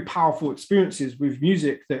have very powerful experiences with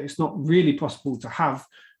music that it's not really possible to have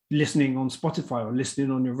listening on Spotify or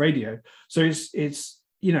listening on your radio. So it's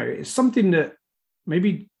something that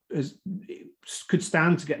maybe could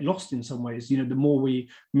stand to get lost in some ways, the more we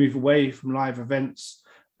move away from live events.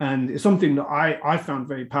 And it's something that I found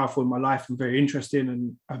very powerful in my life and very interesting,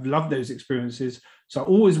 and I've loved those experiences. So I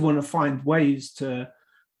always want to find ways to,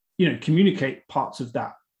 communicate parts of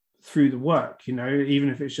that through the work, even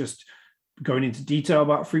if it's just going into detail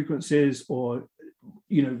about frequencies or,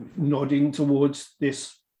 nodding towards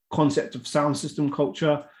this concept of sound system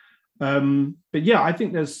culture. But yeah, I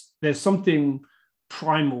think there's something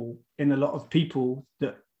primal in a lot of people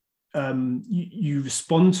that you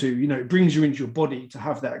respond to, it brings you into your body to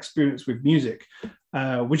have that experience with music,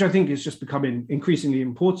 which I think is just becoming increasingly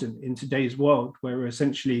important in today's world, where we're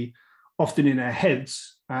essentially often in our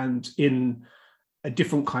heads and in a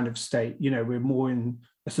different kind of state. We're more in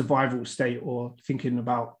a survival state or thinking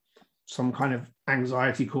about some kind of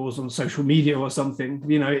anxiety cause on social media or something.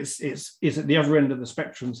 It's at the other end of the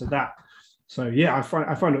spectrum to that. So yeah, I find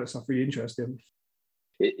all that stuff really interesting.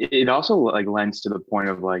 It also like lends to the point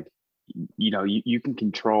of like, you can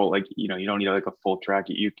control, like, you don't need like a full track.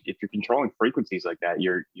 If you're controlling frequencies like that,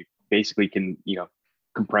 you basically can,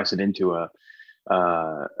 compress it into an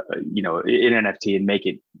NFT and make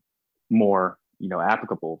it more,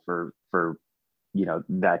 applicable for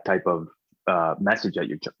that type of message that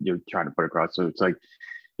you're trying to put across. So it's like,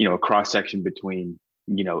 a cross section between,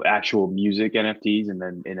 actual music NFTs and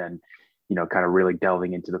then kind of really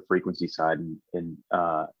delving into the frequency side. And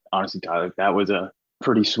honestly, Tyler, that was a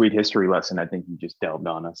pretty sweet history lesson I think you just delved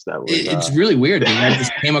on us. That was it's really weird. I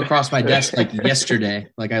just came across my desk like yesterday.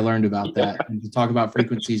 Like I learned about that. And to talk about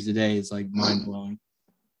frequencies today is like mind blowing.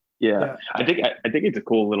 Yeah. I think it's a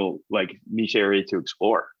cool little like niche area to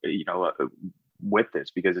explore, with this,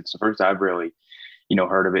 because it's the first I've really,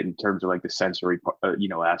 heard of it in terms of like the sensory,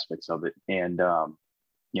 aspects of it. And, I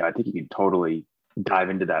think you can totally dive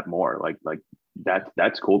into that more. Like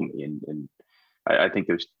that's cool to me. And I think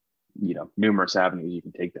there's, numerous avenues you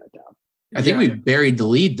can take that down. I think we buried the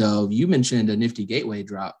lead though. You mentioned a Nifty Gateway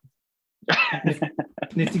drop.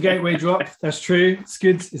 Nifty gateway drop. That's true. It's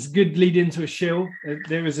good. It's a good lead into a shill.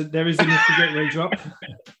 There is a Nifty gateway drop.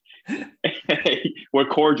 We're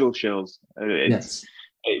cordial shills. Yes.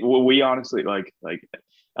 We honestly like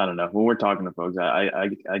I don't know, when we're talking to folks, I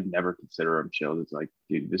never consider them shills. It's like,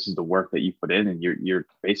 dude, this is the work that you put in, and you're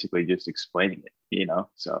basically just explaining it, you know.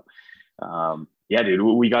 So yeah, dude,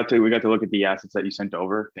 we got to look at the assets that you sent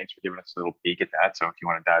over. Thanks for giving us a little peek at that. So if you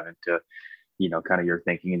want to dive into, you know, kind of your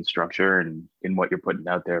thinking and structure and what you're putting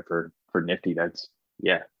out there for Nifty, that's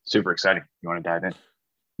super exciting. You want to dive in?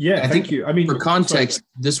 Yeah, thank you. I mean, for context,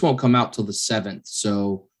 this won't come out till the 7th,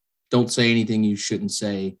 so don't say anything you shouldn't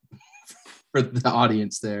say for the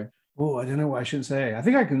audience there. Oh, I don't know what I shouldn't say. I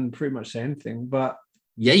think I can pretty much say anything, but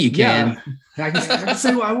yeah, you can. Yeah, I can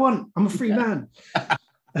say what I want. I'm a free man.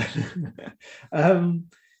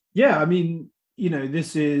 Yeah, I mean, you know,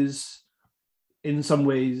 this is in some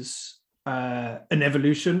ways an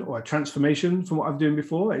evolution or a transformation from what I've doing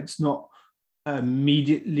before. It's not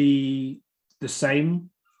immediately the same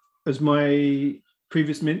as my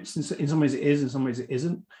previous mints. In some ways it is, in some ways it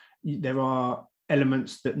isn't. There are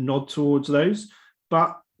elements that nod towards those,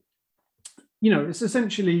 but you know, it's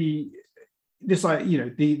essentially this, like, you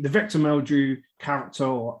know, the Vector Meldrew character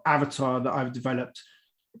or avatar that I've developed.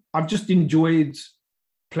 I've just enjoyed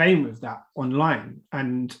playing with that online,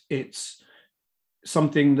 and it's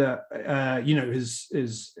something that you know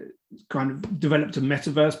is kind of developed a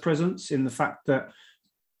metaverse presence in the fact that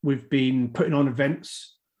we've been putting on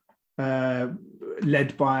events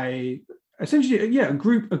led by essentially a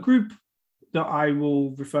group that I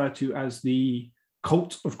will refer to as the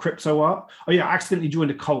cult of crypto art. Oh yeah, I accidentally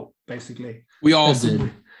joined a cult, basically. We all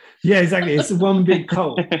did. Yeah, exactly. It's one big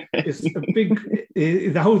cult. It's a big.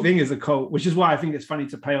 The whole thing is a cult, which is why I think it's funny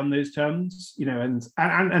to play on those terms, you know,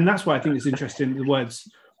 and that's why I think it's interesting. The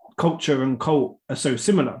words culture and cult are so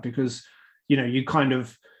similar because, you know, you kind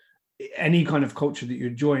of any kind of culture that you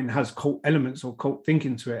join has cult elements or cult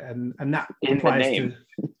thinking to it, and that in applies to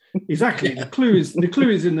exactly. The clue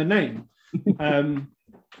is in the name.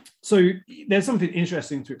 So there's something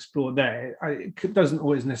interesting to explore there. It doesn't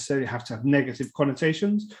always necessarily have to have negative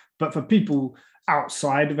connotations, but for people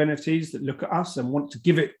outside of NFTs that look at us and want to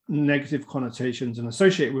give it negative connotations and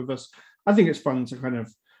associate it with us, I think it's fun to kind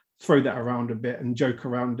of throw that around a bit and joke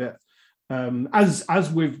around it,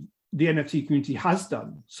 as with the NFT community has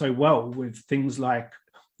done so well with things like,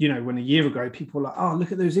 you know, when a year ago people were like, oh,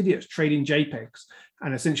 look at those idiots trading JPEGs,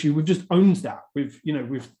 and essentially we've just owned that. We've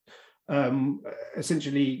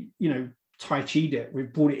essentially, you know, Tai Chi'd it.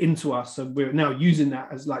 We've brought it into us, so we're now using that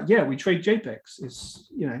as like, yeah, we trade JPEGs. It's,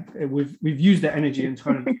 you know, we've used that energy and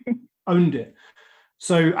kind of owned it.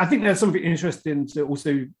 So I think there's something interesting to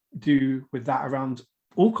also do with that around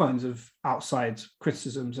all kinds of outside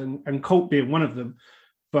criticisms, and cult being one of them.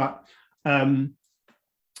 But although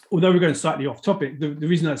we're going slightly off topic, the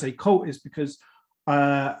reason I say cult is because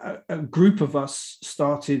a group of us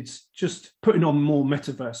started just putting on more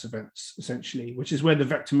metaverse events, essentially, which is where the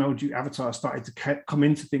Vector Meldrew avatar started to come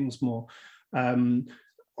into things more.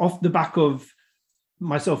 Off the back of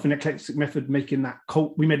myself and Eclectic Method making that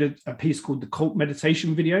cult, we made a piece called the Cult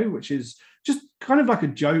Meditation Video, which is just kind of like a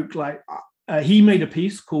joke. Like he made a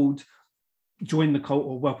piece called Join the Cult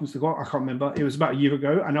or Welcome to the Cult. I can't remember. It was about a year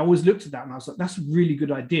ago. And I always looked at that and I was like, that's a really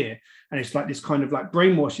good idea. And it's like this kind of like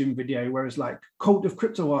brainwashing video where it's like, Cult of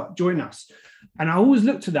Crypto Art, join us. And I always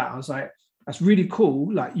looked at that. I was like, that's really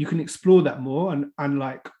cool. Like you can explore that more. And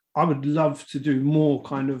like, I would love to do more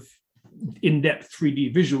kind of in-depth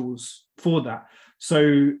 3D visuals for that.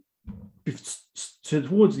 So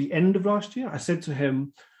towards the end of last year, I said to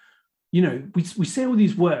him, you know, we say all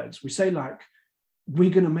these words. We say like,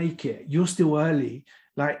 we're going to make it. You're still early.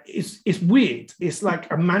 Like it's weird. It's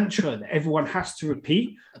like a mantra that everyone has to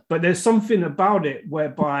repeat, but there's something about it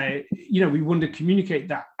whereby, you know, we want to communicate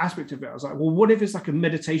that aspect of it. I was like, well, what if it's like a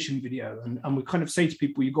meditation video? And we kind of say to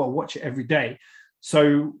people, you got to watch it every day.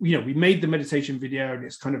 So, you know, we made the meditation video and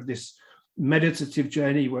it's kind of this meditative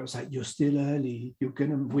journey where it's like, you're still early.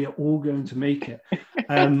 We are all going to make it.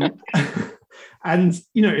 And,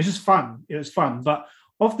 you know, it's just fun. It was fun. But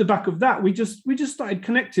off the back of that, we just started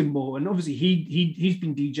connecting more. And obviously he's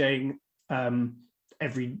been DJing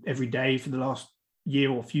every day for the last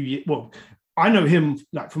year or few years. Well, I know him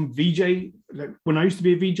like from VJ. Like, when I used to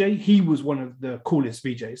be a VJ, he was one of the coolest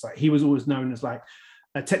VJs. Like he was always known as like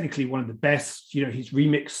technically one of the best. You know, his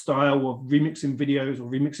remix style of remixing videos or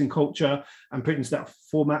remixing culture and putting into that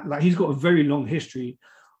format. Like he's got a very long history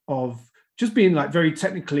of just being like very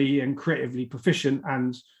technically and creatively proficient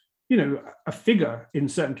and, you know, a figure in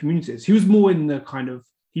certain communities. He was more in the kind of,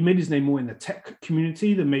 he made his name more in the tech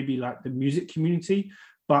community than maybe like the music community.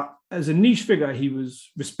 but as a niche figure, he was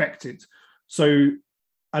respected. So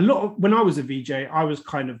when I was a VJ, I was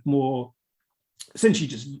kind of more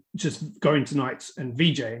essentially just going to nights and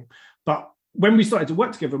VJing. But when we started to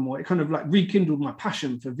work together more, it kind of like rekindled my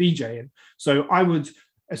passion for VJing. So I would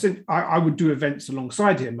do events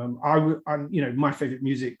alongside him. My favorite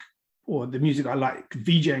music, or the music I like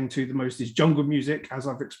VJing to the most, is jungle music, as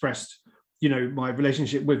I've expressed, my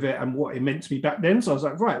relationship with it and what it meant to me back then. So I was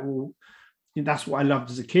like, right, well, that's what I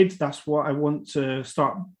loved as a kid. That's what I want to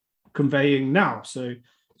start conveying now. So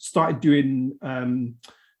started doing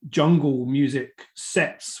jungle music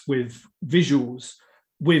sets with visuals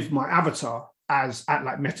with my avatar at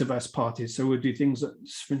like metaverse parties. So we'd do things at,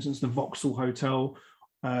 for instance, the Vauxhall Hotel.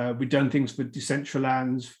 We'd done things for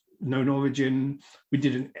Decentraland, Known Origin. We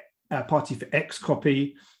did a party for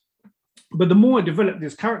Xcopy. But the more I developed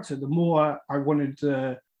this character, the more I wanted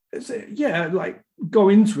to, go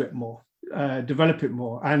into it more, develop it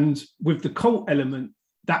more. And with the cult element,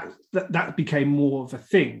 that became more of a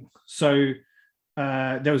thing. So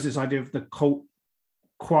there was this idea of the cult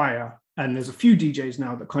choir, and there's a few DJs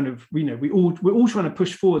now that kind of, we're all trying to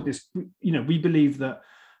push forward this. We believe that,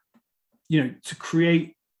 to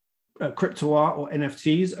create crypto art or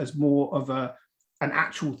NFTs as more of an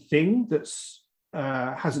actual thing that's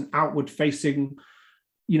has an outward facing,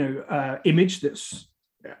 image that's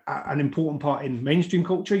an important part in mainstream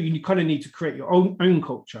culture. You kind of need to create your own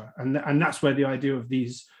culture, and that's where the idea of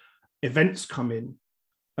these events come in.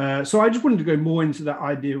 So I just wanted to go more into that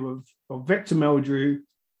idea of Vector Meldrew,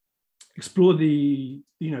 explore the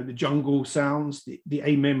jungle sounds, the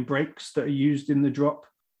amen breaks that are used in the drop,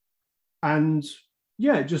 and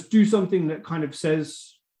just do something that kind of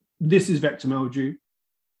says, this is Vector Meldrew,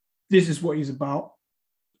 this is what he's about,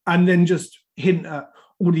 and then just hint at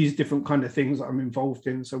all these different kind of things that I'm involved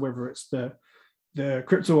in. So whether it's the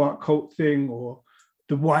crypto art cult thing, or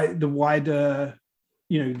the wider,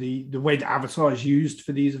 the way the avatar is used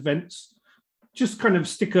for these events, just kind of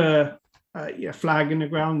stick a flag in the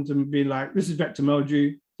ground and be like, this is Vector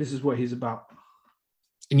Meldrew, this is what he's about.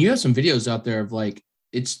 And you have some videos out there of like,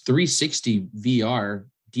 it's 360 VR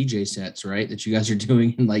DJ sets, right? That you guys are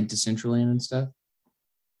doing in like Decentraland and stuff.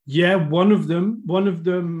 Yeah, one of them.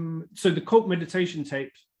 So the cult meditation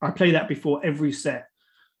tape, I play that before every set,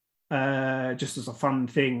 just as a fun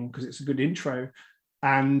thing, because it's a good intro.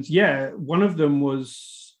 And one of them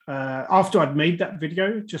was after I'd made that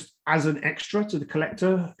video, just as an extra to the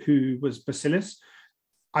collector who was Bacillus,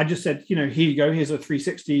 I just said, here you go, here's a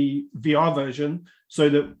 360 VR version, so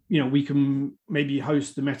that, we can maybe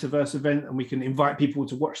host the metaverse event and we can invite people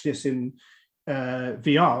to watch this in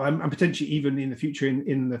VR and potentially even in the future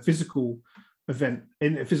in the physical event,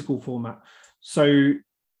 in a physical format. So,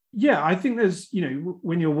 I think there's,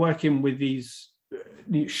 when you're working with these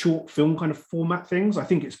short film kind of format things, I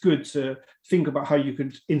think it's good to think about how you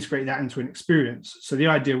could integrate that into an experience. So the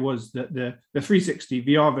idea was that the 360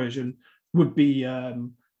 VR version would be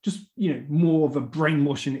just more of a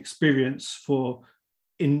brainwashing experience for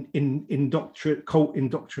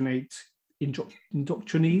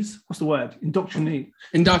indoctrinatees. What's the word?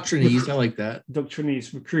 Indoctrinees. I like that.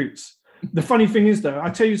 Indoctrinees recruits. The funny thing is, though, I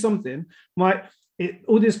tell you something.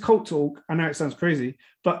 All this cult talk, I know it sounds crazy,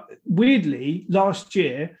 but weirdly, last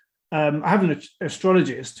year, I have an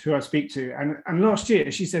astrologist who I speak to, and last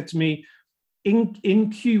year she said to me, in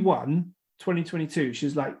Q1 2022,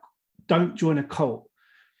 she's like, "Don't join a cult."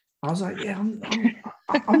 I was like, "Yeah, I'm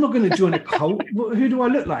not going to join a cult. Who do I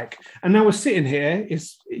look like?" And now we're sitting here.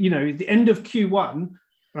 It's the end of Q1.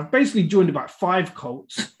 I've basically joined about 5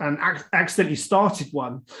 cults and accidentally started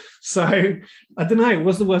one. So I don't know.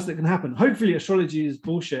 What's the worst that can happen? Hopefully astrology is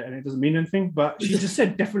bullshit and it doesn't mean anything. But she just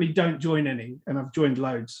said definitely don't join any, and I've joined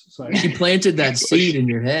loads. So she planted that seed in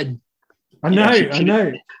your head. I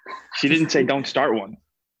know. She didn't say don't start one.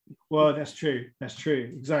 Well, that's true.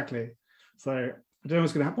 Exactly. So I don't know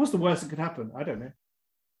what's going to happen. What's the worst that could happen? I don't know.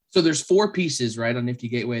 So there's 4 pieces, right, on Nifty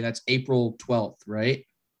Gateway. That's April 12th, right?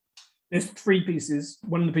 There's 3 pieces.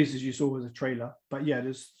 One of the pieces you saw was a trailer, but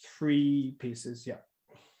there's 3 pieces. Yeah.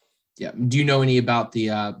 Yeah. Do you know any about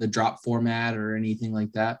the drop format or anything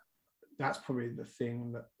like that? That's probably the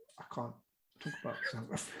thing that I can't talk about.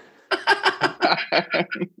 I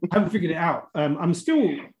haven't figured it out. I'm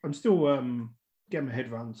still getting my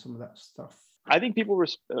head around some of that stuff. I think people,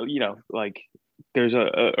 there's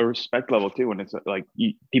a respect level too, when it's like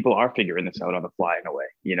people are figuring this out on the fly in a way,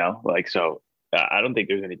 so. I don't think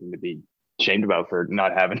there's anything to be ashamed about for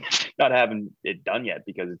not having it done yet,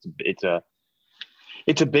 because it's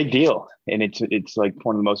a big deal, and it's like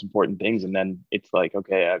one of the most important things. And then it's like,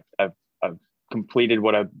 okay, I've completed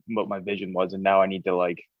what my vision was, and now I need to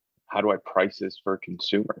how do I price this for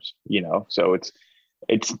consumers? So it's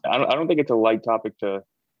I don't think it's a light topic to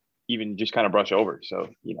even just kind of brush over. So,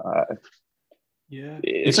 yeah,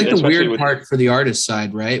 it's like the weird part for the artist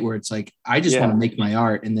side, right? Where it's like, I just want to make my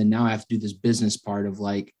art. And then now I have to do this business part of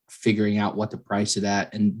like figuring out what to price it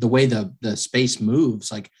at. And the way the space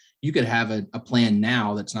moves, like you could have a plan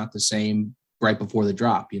now that's not the same right before the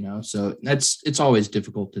drop, So it's always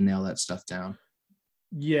difficult to nail that stuff down.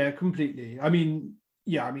 Yeah, completely. I mean,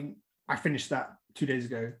 I finished that 2 days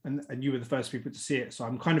ago and you were the first people to see it. So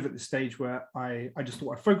I'm kind of at the stage where I just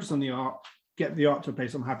thought I'd focus on the art, get the art to a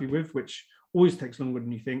place I'm happy with, which always takes longer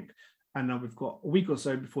than you think. And now we've got a week or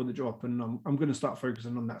so before the drop, and I'm going to start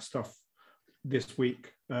focusing on that stuff this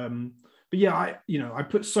week. But yeah, I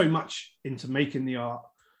put so much into making the art,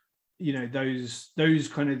 those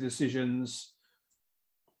kind of decisions.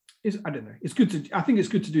 I don't know. I think it's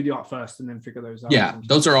good to do the art first and then figure those out. Yeah,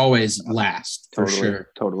 those are always last for sure.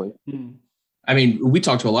 Totally. I mean, we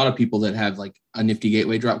talk to a lot of people that have like a Nifty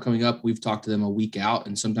Gateway drop coming up. We've talked to them a week out,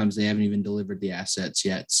 and sometimes they haven't even delivered the assets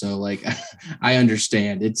yet. So like, I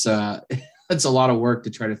understand it's a lot of work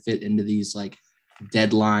to try to fit into these like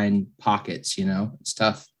deadline pockets. It's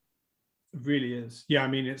tough. It really is. Yeah, I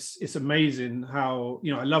mean, it's amazing how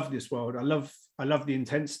I love this world. I love the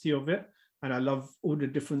intensity of it, and I love all the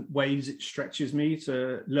different ways it stretches me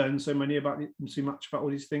to learn so much about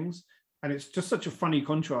all these things. And it's just such a funny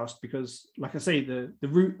contrast because, like I say, the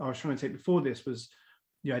route I was trying to take before this was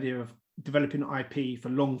the idea of developing IP for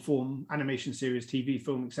long form animation series, TV,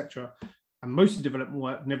 film, etc. And most of the development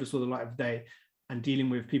work never saw the light of day, and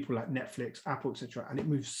dealing with people like Netflix, Apple, etc. And it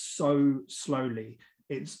moves so slowly.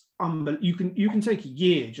 It's you can take a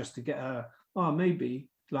year just to get maybe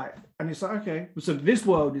like, and it's like, okay. So this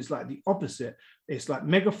world is like the opposite. It's like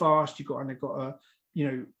mega fast. You've got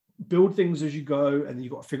to build things as you go, and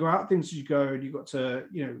you've got to figure out things as you go, and you've got to,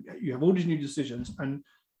 you have all these new decisions. And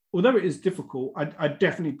although it is difficult, I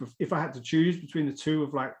definitely, if I had to choose between the two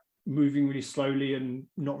of like moving really slowly and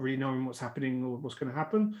not really knowing what's happening or what's going to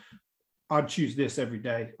happen, I'd choose this every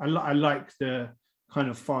day. I like the kind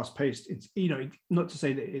of fast paced. It's, not to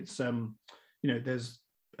say that it's, there's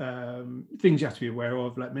things you have to be aware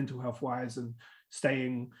of, like mental health wise and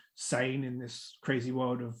staying sane in this crazy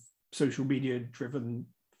world of social media driven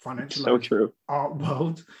financial art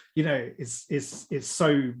world. It's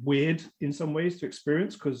so weird in some ways to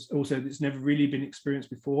experience, because also it's never really been experienced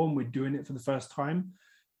before, and we're doing it for the first time,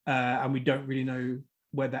 and we don't really know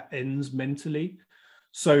where that ends mentally.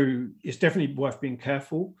 So it's definitely worth being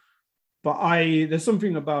careful. But there's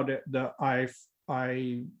something about it that I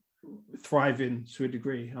thrive in to a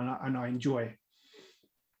degree, and I enjoy.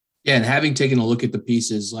 Yeah, and having taken a look at the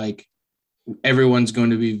pieces, like, everyone's going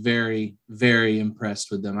to be very, very impressed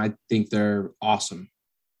with them. I think they're awesome.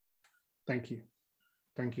 Thank you.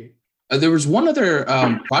 There was one other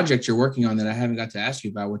project you're working on that I haven't got to ask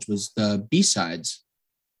you about, which was the B-sides.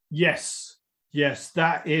 Yes,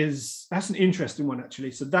 that's an interesting one,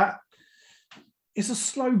 actually. So that is a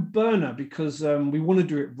slow burner because we want to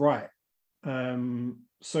do it right.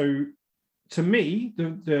 So to me,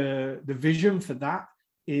 the vision for that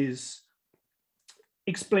is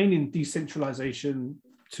explaining decentralization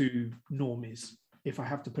to normies, if I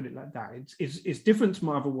have to put it like that. It's different to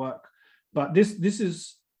my other work, but this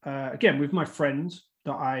is again with my friend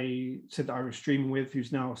that I said that I was streaming with,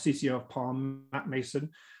 who's now CCO of Palm, Matt Mason.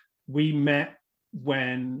 We met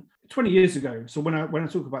 20 years ago. So when I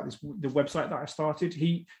talk about this, the website that I started,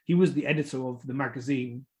 he was the editor of the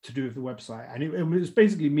magazine to do with the website, and it was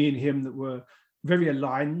basically me and him that were very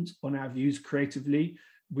aligned on our views creatively.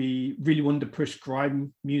 We really wanted to push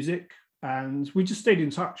grime music, and we just stayed in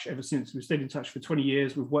touch ever since. We've stayed in touch for 20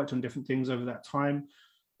 years. We've worked on different things over that time,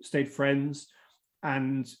 stayed friends.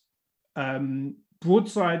 And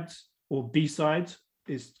Broadside, or B-side,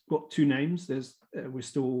 is got two names. There's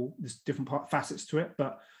different facets to it,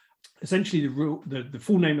 but essentially the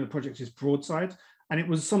full name of the project is Broadside. And it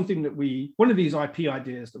was something that one of these IP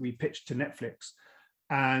ideas that we pitched to Netflix,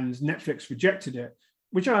 and Netflix rejected it,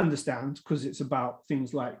 which I understand, because it's about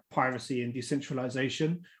things like piracy and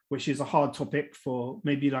decentralization, which is a hard topic for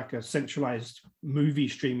maybe like a centralized movie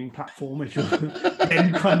streaming platform. If you're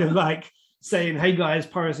then kind of like saying, hey guys,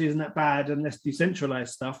 piracy isn't that bad and let's decentralize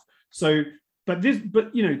stuff. So, but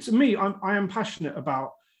to me, I am passionate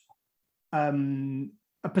about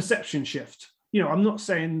a perception shift. I'm not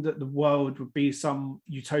saying that the world would be some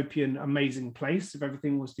utopian, amazing place if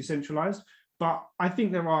everything was decentralized. But I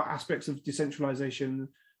think there are aspects of decentralization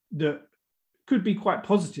that could be quite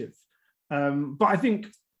positive. But I think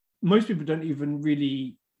most people don't even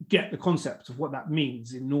really get the concept of what that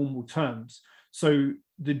means in normal terms. So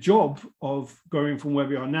the job of going from where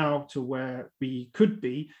we are now to where we could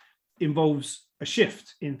be involves a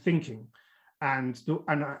shift in thinking. And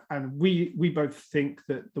we both think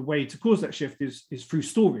that the way to cause that shift is through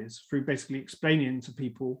stories, through basically explaining to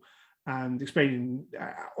people and explaining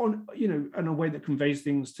in a way that conveys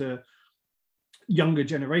things to younger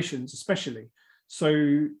generations, especially.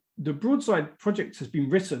 So the Broadside project has been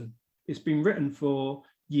written. It's been written for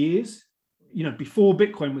years, before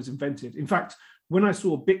Bitcoin was invented. In fact, when I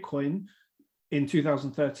saw Bitcoin in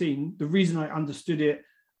 2013, the reason I understood it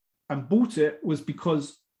and bought it was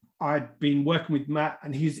because I'd been working with Matt,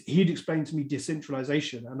 and he'd explained to me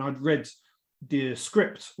decentralization, and I'd read the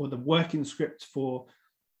script or the working script for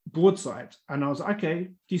Broadside, and I was like, okay,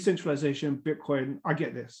 decentralization, Bitcoin, I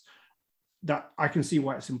get this. That I can see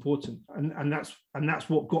why it's important, and that's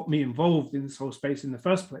what got me involved in this whole space in the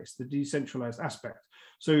first place, the decentralized aspect.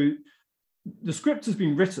 So the script has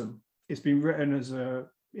been written. It's been written as a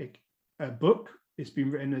book. It's been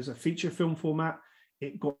written as a feature film format.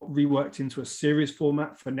 It got reworked into a series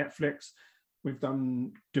format for Netflix. We've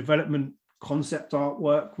done development, concept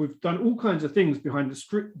artwork. We've done all kinds of things behind the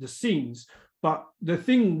script, the scenes. But the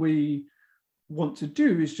thing we want to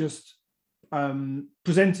do is just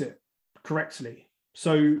present it correctly.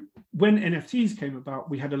 So when NFTs came about,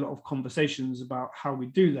 we had a lot of conversations about how we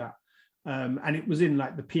do that. And it was in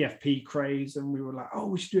like the PFP craze, and we were like, oh,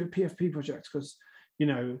 we should do a PFP project because,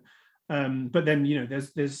 but then,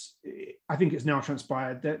 there's I think it's now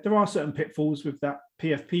transpired that there are certain pitfalls with that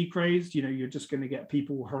PFP craze. You're just going to get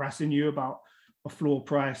people harassing you about a floor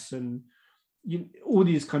price and all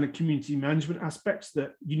these kind of community management aspects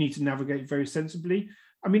that you need to navigate very sensibly.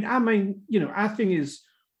 I mean, our thing is,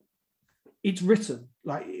 it's written,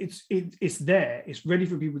 like it's there, it's ready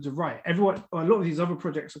for people to write. A lot of these other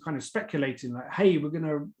projects are kind of speculating, like, hey, we're going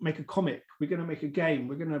to make a comic, we're going to make a game,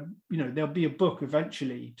 we're going to, there'll be a book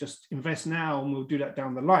eventually, just invest now and we'll do that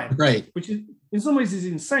down the line. Right. Which is, in some ways, is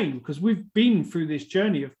insane, because we've been through this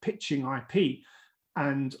journey of pitching IP,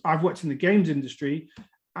 and I've worked in the games industry,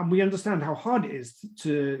 and we understand how hard it is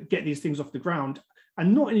to get these things off the ground,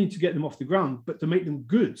 and not only to get them off the ground, but to make them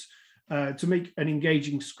good. To make an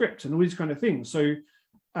engaging script and all these kind of things. So,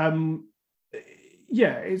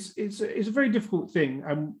 it's a very difficult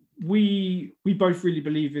thing. We both really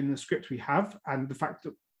believe in the script we have and the fact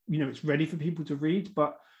that it's ready for people to read,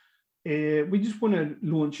 but we just want to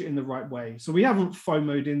launch it in the right way. So we haven't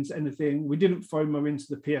FOMO'd into anything. We didn't FOMO into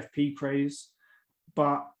the PFP craze,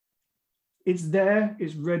 but it's there.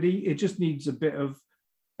 It's ready. It just needs a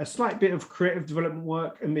slight bit of creative development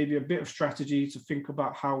work and maybe a bit of strategy to think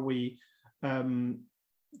about how we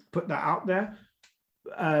put that out there,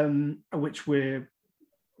 which we're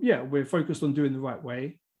focused on doing the right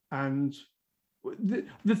way. And the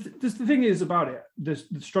thing is about it, the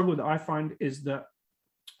struggle that I find is that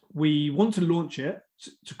we want to launch it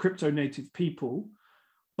to crypto native people,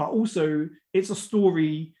 but also it's a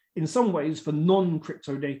story in some ways for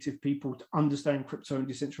non-crypto native people to understand crypto and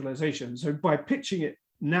decentralization. So by pitching it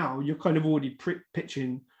now, you're kind of already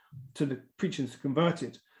preaching to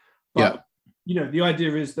converted. But the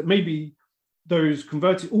idea is that maybe those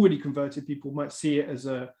already converted people might see it as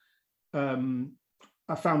a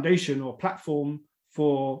foundation or platform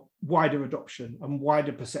for wider adoption and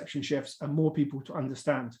wider perception shifts and more people to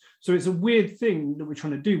understand. So it's a weird thing that we're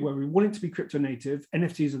trying to do, where we want it to be crypto native.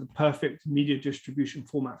 NFTs are the perfect media distribution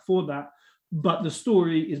format for that, but the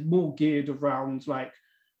story is more geared around, like,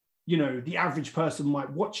 the average person might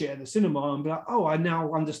watch it at the cinema and be like, oh, I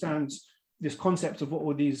now understand this concept of what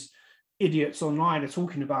all these idiots online are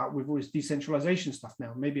talking about with all this decentralization stuff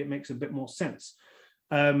now. Maybe it makes a bit more sense.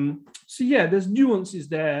 There's nuances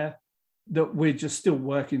there that we're just still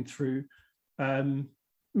working through.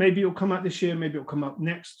 Maybe it'll come out this year, maybe it'll come out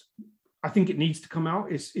next. I think it needs to come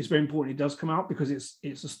out. It's very important it does come out, because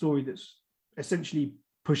it's a story that's essentially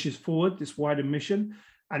pushes forward this wider mission,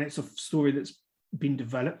 and it's a story that's been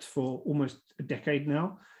developed for almost a decade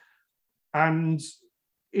now, and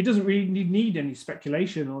it doesn't really need any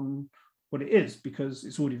speculation on what it is, because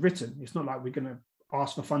it's already written. It's not like we're going to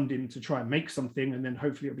ask for funding to try and make something and then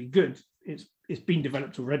hopefully it'll be good. It's been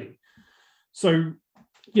developed already. So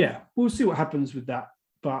we'll see what happens with that.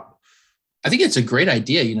 But I think it's a great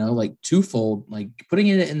idea, like twofold, like putting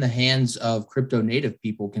it in the hands of crypto native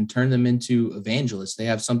people can turn them into evangelists. They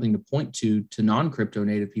have something to point to non-crypto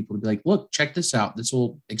native people to be like, look, check this out. This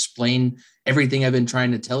will explain everything I've been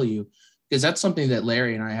trying to tell you. Because that's something that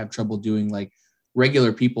Larry and I have trouble doing, like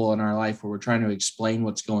regular people in our life, where we're trying to explain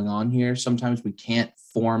what's going on here. Sometimes we can't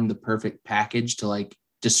form the perfect package to like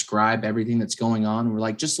describe everything that's going on. We're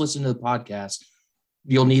like, just listen to the podcast.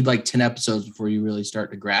 You'll need like 10 episodes before you really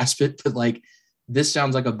start to grasp it. But like, this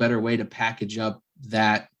sounds like a better way to package up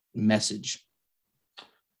that message.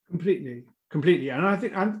 Completely. And I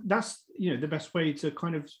think, and that's, you know, the best way to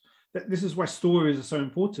kind of, this is why stories are so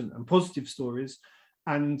important, and positive stories.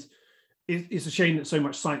 And it's a shame that so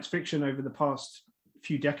much science fiction over the past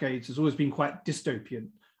few decades has always been quite dystopian.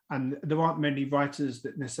 And there aren't many writers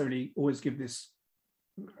that necessarily always give this.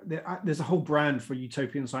 There's a whole brand for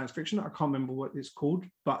utopian science fiction. I can't remember what it's called,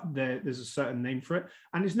 but there's a certain name for it.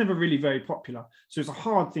 And it's never really very popular. So it's a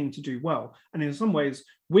hard thing to do well. And in some ways,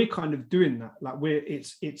 we're kind of doing that. Like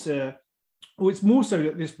it's more so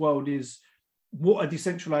that this world is what a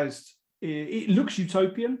decentralized, it looks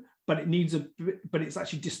utopian, but but it's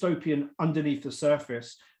actually dystopian underneath the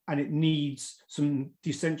surface. And it needs some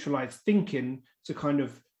decentralized thinking to kind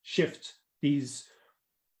of shift these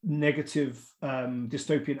negative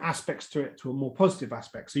dystopian aspects to it to a more positive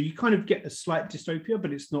aspect. So you kind of get a slight dystopia,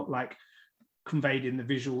 but it's not like conveyed in the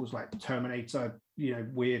visuals like Terminator, you know,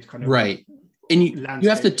 weird kind of right. And you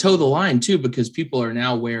have to toe the line too, because people are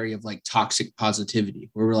now wary of like toxic positivity,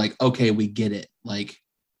 where we're like, okay, we get it, like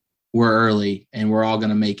we're early and we're all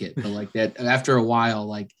gonna make it, but like that after a while,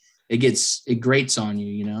 like it grates on you,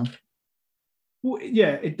 you know. Well,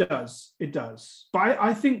 yeah, it does. But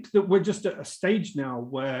I think that we're just at a stage now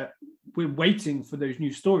where we're waiting for those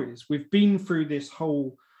new stories. We've been through this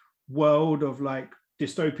whole world of like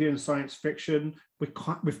dystopian science fiction. We've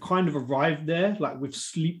kind of arrived there. Like we've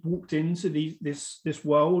sleepwalked into this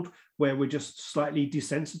world where we're just slightly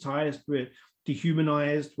desensitized. We're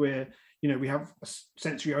dehumanized. We're, you know, we have a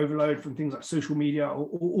sensory overload from things like social media,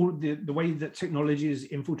 or the way that technology has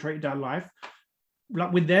infiltrated our life.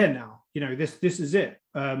 Like we're there now, you know, this is it.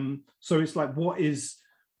 So it's like, what is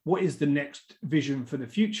the next vision for the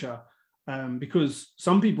future? Because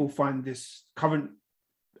some people find this current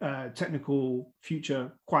technical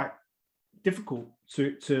future quite difficult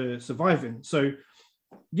to survive in. So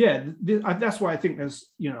yeah, that's why I think there's,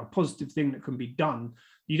 you know, a positive thing that can be done.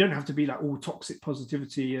 You don't have to be like all toxic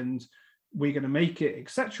positivity and we're going to make it,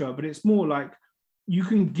 etc. But it's more like you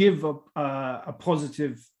can give a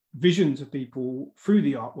positive vision to people through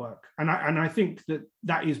the artwork, and I think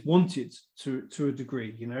that is wanted to a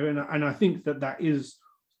degree, you know, and I think that is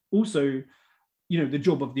also, you know, the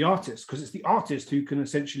job of the artist, because it's the artist who can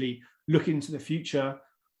essentially look into the future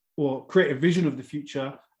or create a vision of the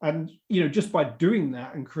future, and you know, just by doing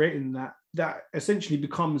that and creating that essentially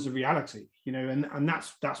becomes a reality, you know, and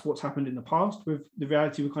that's what's happened in the past with the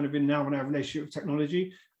reality we're kind of in now in our relationship with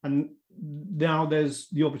technology, and now there's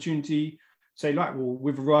the opportunity. Say like, well,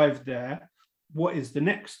 we've arrived there. What is the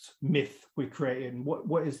next myth we're creating?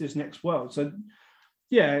 What is this next world? So,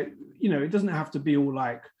 yeah, you know, it doesn't have to be all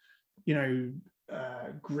like, you know,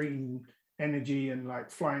 green energy and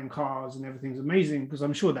like flying cars and everything's amazing, because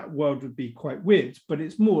I'm sure that world would be quite weird. But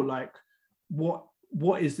it's more like, what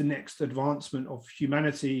is the next advancement of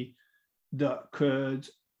humanity that could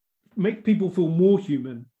make people feel more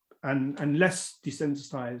human and less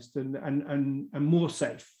desensitized and more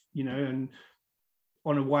safe, you know, and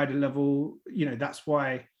on a wider level, you know, that's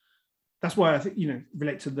why I think, you know,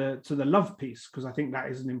 relate to the love piece, because I think that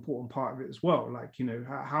is an important part of it as well. Like, you know,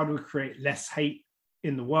 how do we create less hate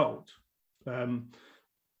in the world?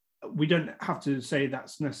 We don't have to say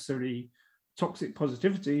that's necessarily toxic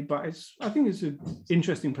positivity, but I think it's an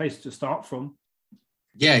interesting place to start from.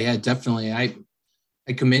 Yeah, definitely. I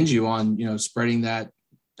commend you on, you know, spreading that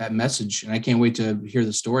message, and I can't wait to hear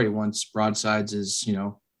the story once Broadsides is, you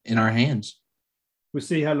know, in our hands. We'll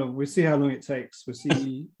see how long it takes. We'll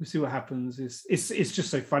see what happens. It's just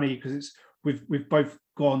so funny because we've both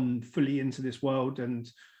gone fully into this world, and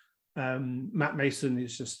Matt Mason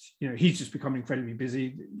is just, you know, he's just become incredibly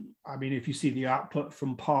busy. I mean, if you see the output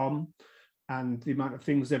from Palm and the amount of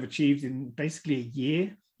things they've achieved in basically a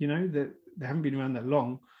year, you know, that they haven't been around that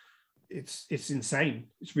long. It's insane.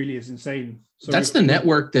 It really is insane. So that's the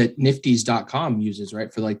network that nifties.com uses,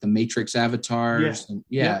 right? For like the Matrix avatars.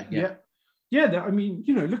 Yeah. Yeah. I mean,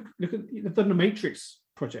 you know, look at, they've done the Matrix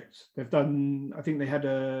project. They've done, I think they had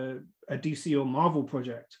a DC or Marvel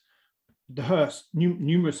project, the Hearst,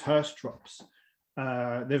 numerous Hearst drops.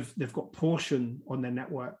 They've got Portion on their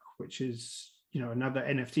network, which is, you know, another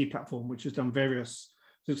NFT platform, which has done various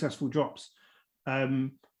successful drops.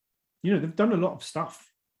 You know, they've done a lot of stuff.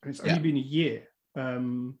 And it's only been a year,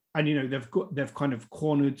 and you know, they've kind of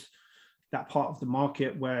cornered that part of the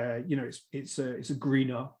market where, you know, it's a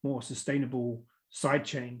greener, more sustainable side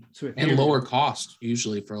chain to Ethereum. And lower cost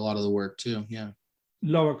usually for a lot of the work too. Yeah,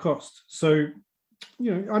 lower cost. So,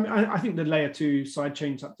 you know, I think the layer 2 side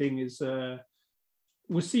chain type thing is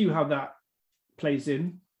we'll see how that plays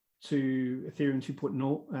in to Ethereum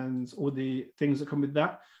 2.0 and all the things that come with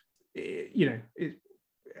that.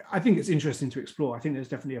 I think it's interesting to explore. I think there's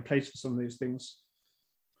definitely a place for some of these things.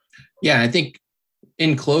 Yeah, I think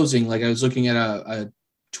in closing, like I was looking at a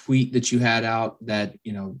tweet that you had out that,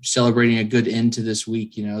 celebrating a good end to this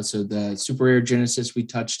week, so the Super Rare Genesis we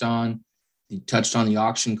touched on. You touched on the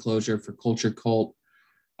auction closure for Culture Cult.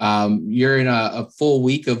 You're in a full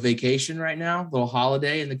week of vacation right now, little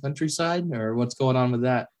holiday in the countryside, or what's going on with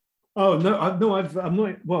that? Oh no, I'm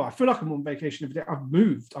not. Well, I feel like I'm on vacation every day. I've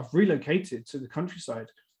moved. I've relocated to the countryside.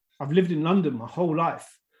 I've lived in London my whole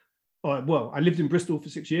life. I lived in Bristol for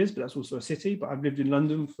 6 years, but that's also a city. But I've lived in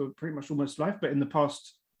London for pretty much almost life. But in the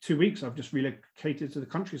past 2 weeks, I've just relocated to the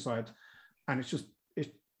countryside, and it's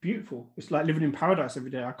beautiful. It's like living in paradise every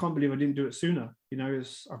day. I can't believe I didn't do it sooner.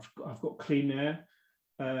 I've got clean air,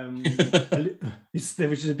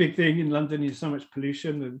 which is a big thing in London. There's so much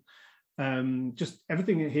pollution, and just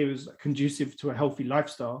everything here is conducive to a healthy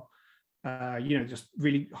lifestyle. Just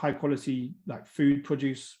really high quality like food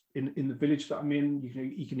produce in the village that I'm in.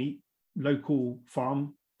 You can eat local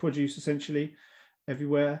farm produce essentially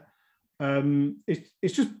everywhere.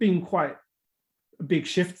 It's just been quite a big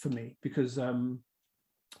shift for me because I've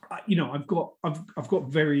got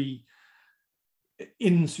very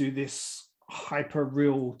into this hyper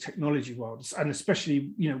real technology world, and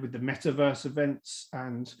especially with the metaverse events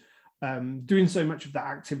and doing so much of that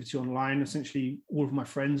activity online. Essentially, all of my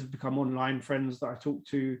friends have become online friends that I talk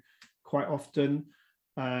to quite often.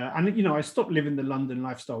 And I stopped living the London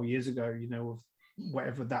lifestyle years ago, of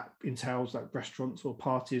whatever that entails, like restaurants or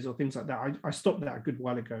parties or things like that. I stopped that a good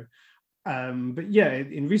while ago. But yeah,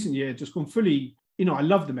 in recent years, just gone fully, I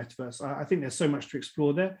love the metaverse. I think there's so much to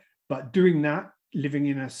explore there. But doing that, living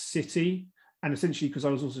in a city, and essentially because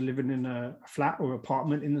I was also living in a flat or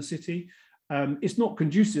apartment in the city, it's not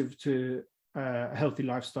conducive to a healthy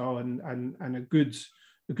lifestyle and a good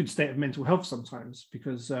state of mental health sometimes,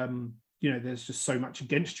 because there's just so much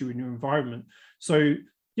against you in your environment. So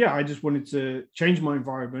yeah, I just wanted to change my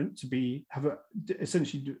environment to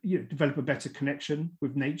essentially develop a better connection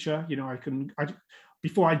with nature.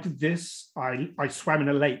 Before I did this, I swam in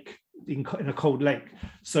a lake, in a cold lake.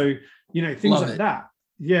 So things Love like it. that.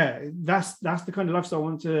 Yeah, that's the kind of lifestyle I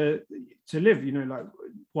want to live. Like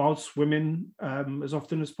wild swimming as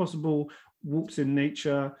often as possible, walks in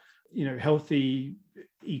nature, healthy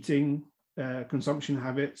eating, consumption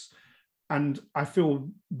habits. And I feel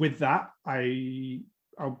with that,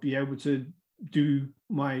 I'll be able to do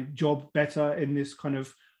my job better in this kind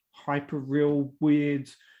of hyper real, weird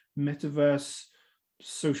metaverse,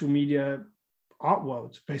 social media art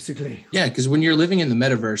world, basically. Yeah, because when you're living in the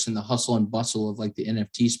metaverse and the hustle and bustle of like the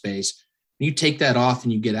NFT space, you take that off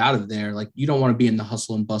and you get out of there. Like you don't want to be in the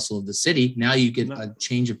hustle and bustle of the city. Now you get a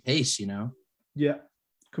change of pace, Yeah,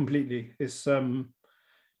 completely. It's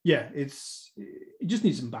it just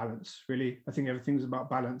needs some balance, really. I think everything's about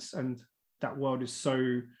balance, and that world is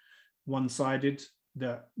so one-sided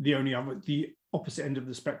that the opposite end of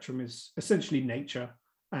the spectrum is essentially nature,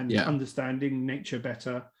 and understanding nature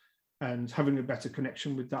better and having a better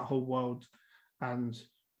connection with that whole world and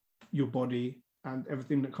your body and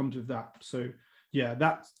everything that comes with that. So yeah,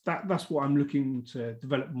 that's what I'm looking to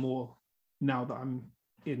develop more now that I'm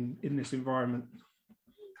in this environment.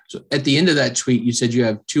 So at the end of that tweet, you said you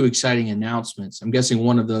have 2 exciting announcements. I'm guessing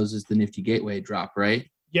one of those is the Nifty Gateway drop, right?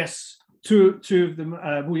 Yes, two of them.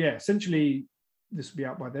 Essentially this will be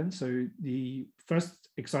out by then. So the first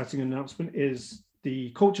exciting announcement is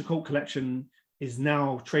the Culture Cult collection is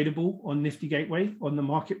now tradable on Nifty Gateway on the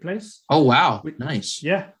marketplace. Oh, wow. Nice.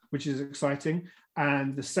 Yeah, which is exciting.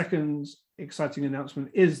 And the second exciting announcement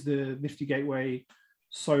is the Nifty Gateway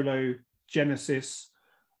Solo Genesis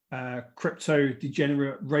Crypto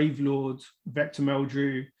Degenerate Rave Lord Vector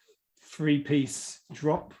Meldrew 3-piece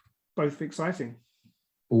drop. Both exciting.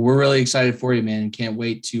 Well, we're really excited for you, man. Can't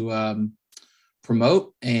wait to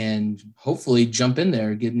promote and hopefully jump in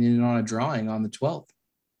there, getting in on a drawing on the 12th.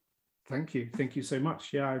 Thank you so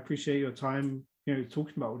much. Yeah, I appreciate your time,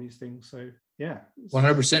 talking about all these things. So yeah,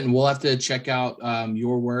 100%. And we'll have to check out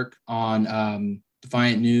your work on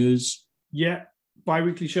Defiant News. Yeah,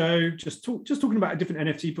 bi-weekly show, just talking about different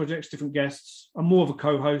NFT projects, different guests. I'm more of a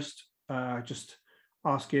co-host, just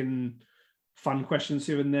asking fun questions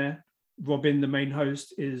here and there. Robin, the main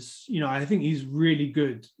host, is, I think he's really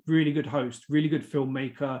good host, really good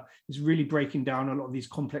filmmaker. He's really breaking down a lot of these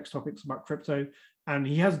complex topics about crypto, and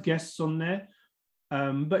he has guests on there.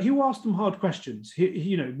 But he'll ask them hard questions.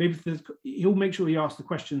 Maybe he'll make sure he asks the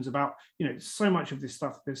questions about, so much of this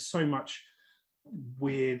stuff. There's so much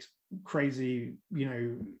weird, crazy,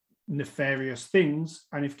 nefarious things.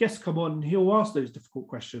 And if guests come on, he'll ask those difficult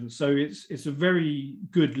questions. So it's a very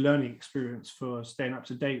good learning experience for staying up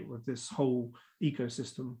to date with this whole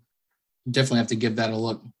ecosystem. Definitely have to give that a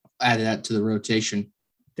look. Add that to the rotation.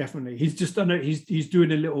 Definitely. He's just done it. He's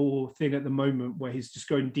doing a little thing at the moment where he's just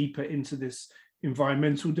going deeper into this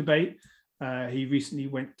environmental debate. He recently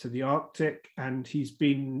went to the Arctic and he's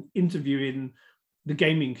been interviewing the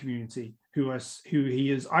gaming community who he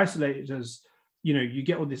has isolated as, you know, you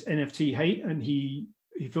get all this NFT hate, and he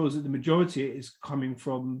feels that the majority is coming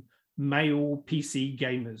from male PC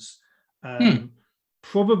gamers.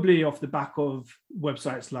 Probably off the back of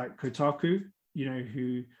websites like Kotaku, you know,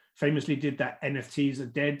 who famously did that NFTs are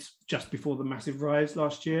dead just before the massive rise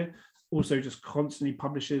last year. Also just constantly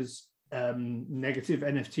publishes negative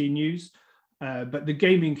NFT news. But the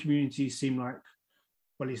gaming community seem like,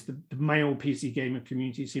 well, at least the male PC gamer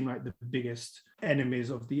community seem like the biggest enemies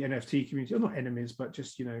of the NFT community. Or not enemies, but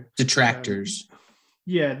just, you know. Detractors.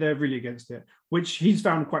 Yeah, they're really against it, which he's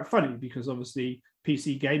found quite funny because obviously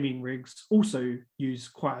PC gaming rigs also use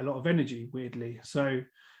quite a lot of energy, weirdly. So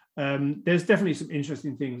there's definitely some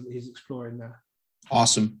interesting things that he's exploring there.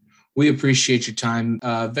 Awesome. We appreciate your time.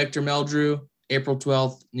 Vector Meldrew, April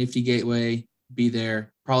 12th, Nifty Gateway. Be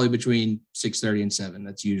there probably between 6:30 and 7.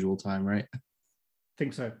 That's usual time, right? I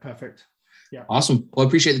think so. Perfect. Yeah. Awesome. Well, I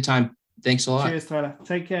appreciate the time. Thanks a lot. Cheers, Tyler.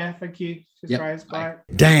 Take care. Thank you. Cheers, guys. Bye.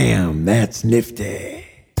 Damn, that's nifty.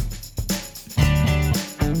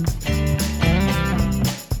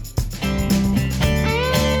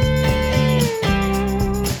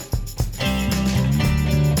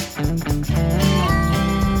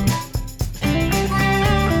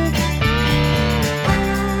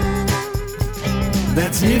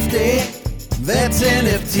 That's nifty, that's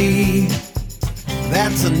NFT.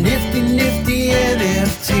 That's a nifty, nifty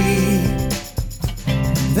NFT.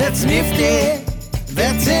 That's nifty,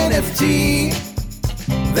 that's NFT.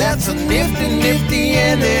 That's a nifty, nifty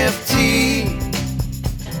NFT.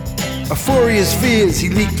 Euphoria's fears, he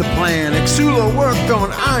leaked a plan. Exula worked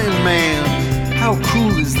on Iron Man. How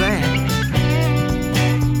cool is that?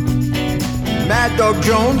 Mad Dog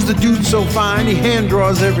Jones, the dude's so fine, he hand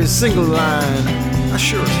draws every single line. I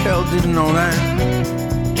sure as hell didn't know that.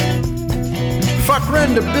 Fuck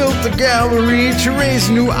Render built the gallery to raise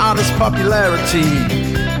new artist popularity.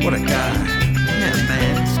 What a guy. Yeah,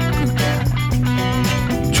 man, he's a good guy.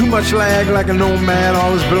 Too much lag like a nomad,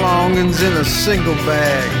 all his belongings in a single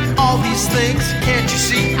bag. All these things, can't you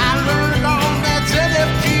see? I learned all that's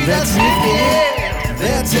NFT. That's nifty.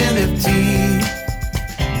 That's NFT.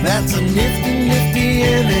 That's a nifty, nifty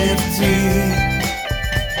NFT.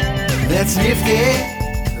 That's nifty,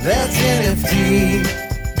 that's NFT.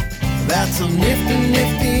 That's a nifty,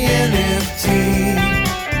 nifty NFT.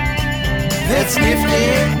 That's nifty,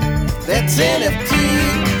 that's NFT.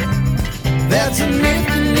 That's a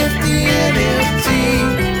nifty, nifty NFT.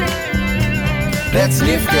 That's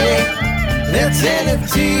nifty, that's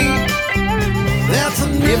NFT. That's a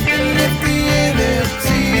nifty, nifty NFT.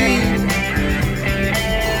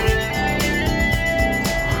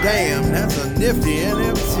 Damn, that's a nifty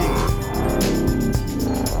NFT.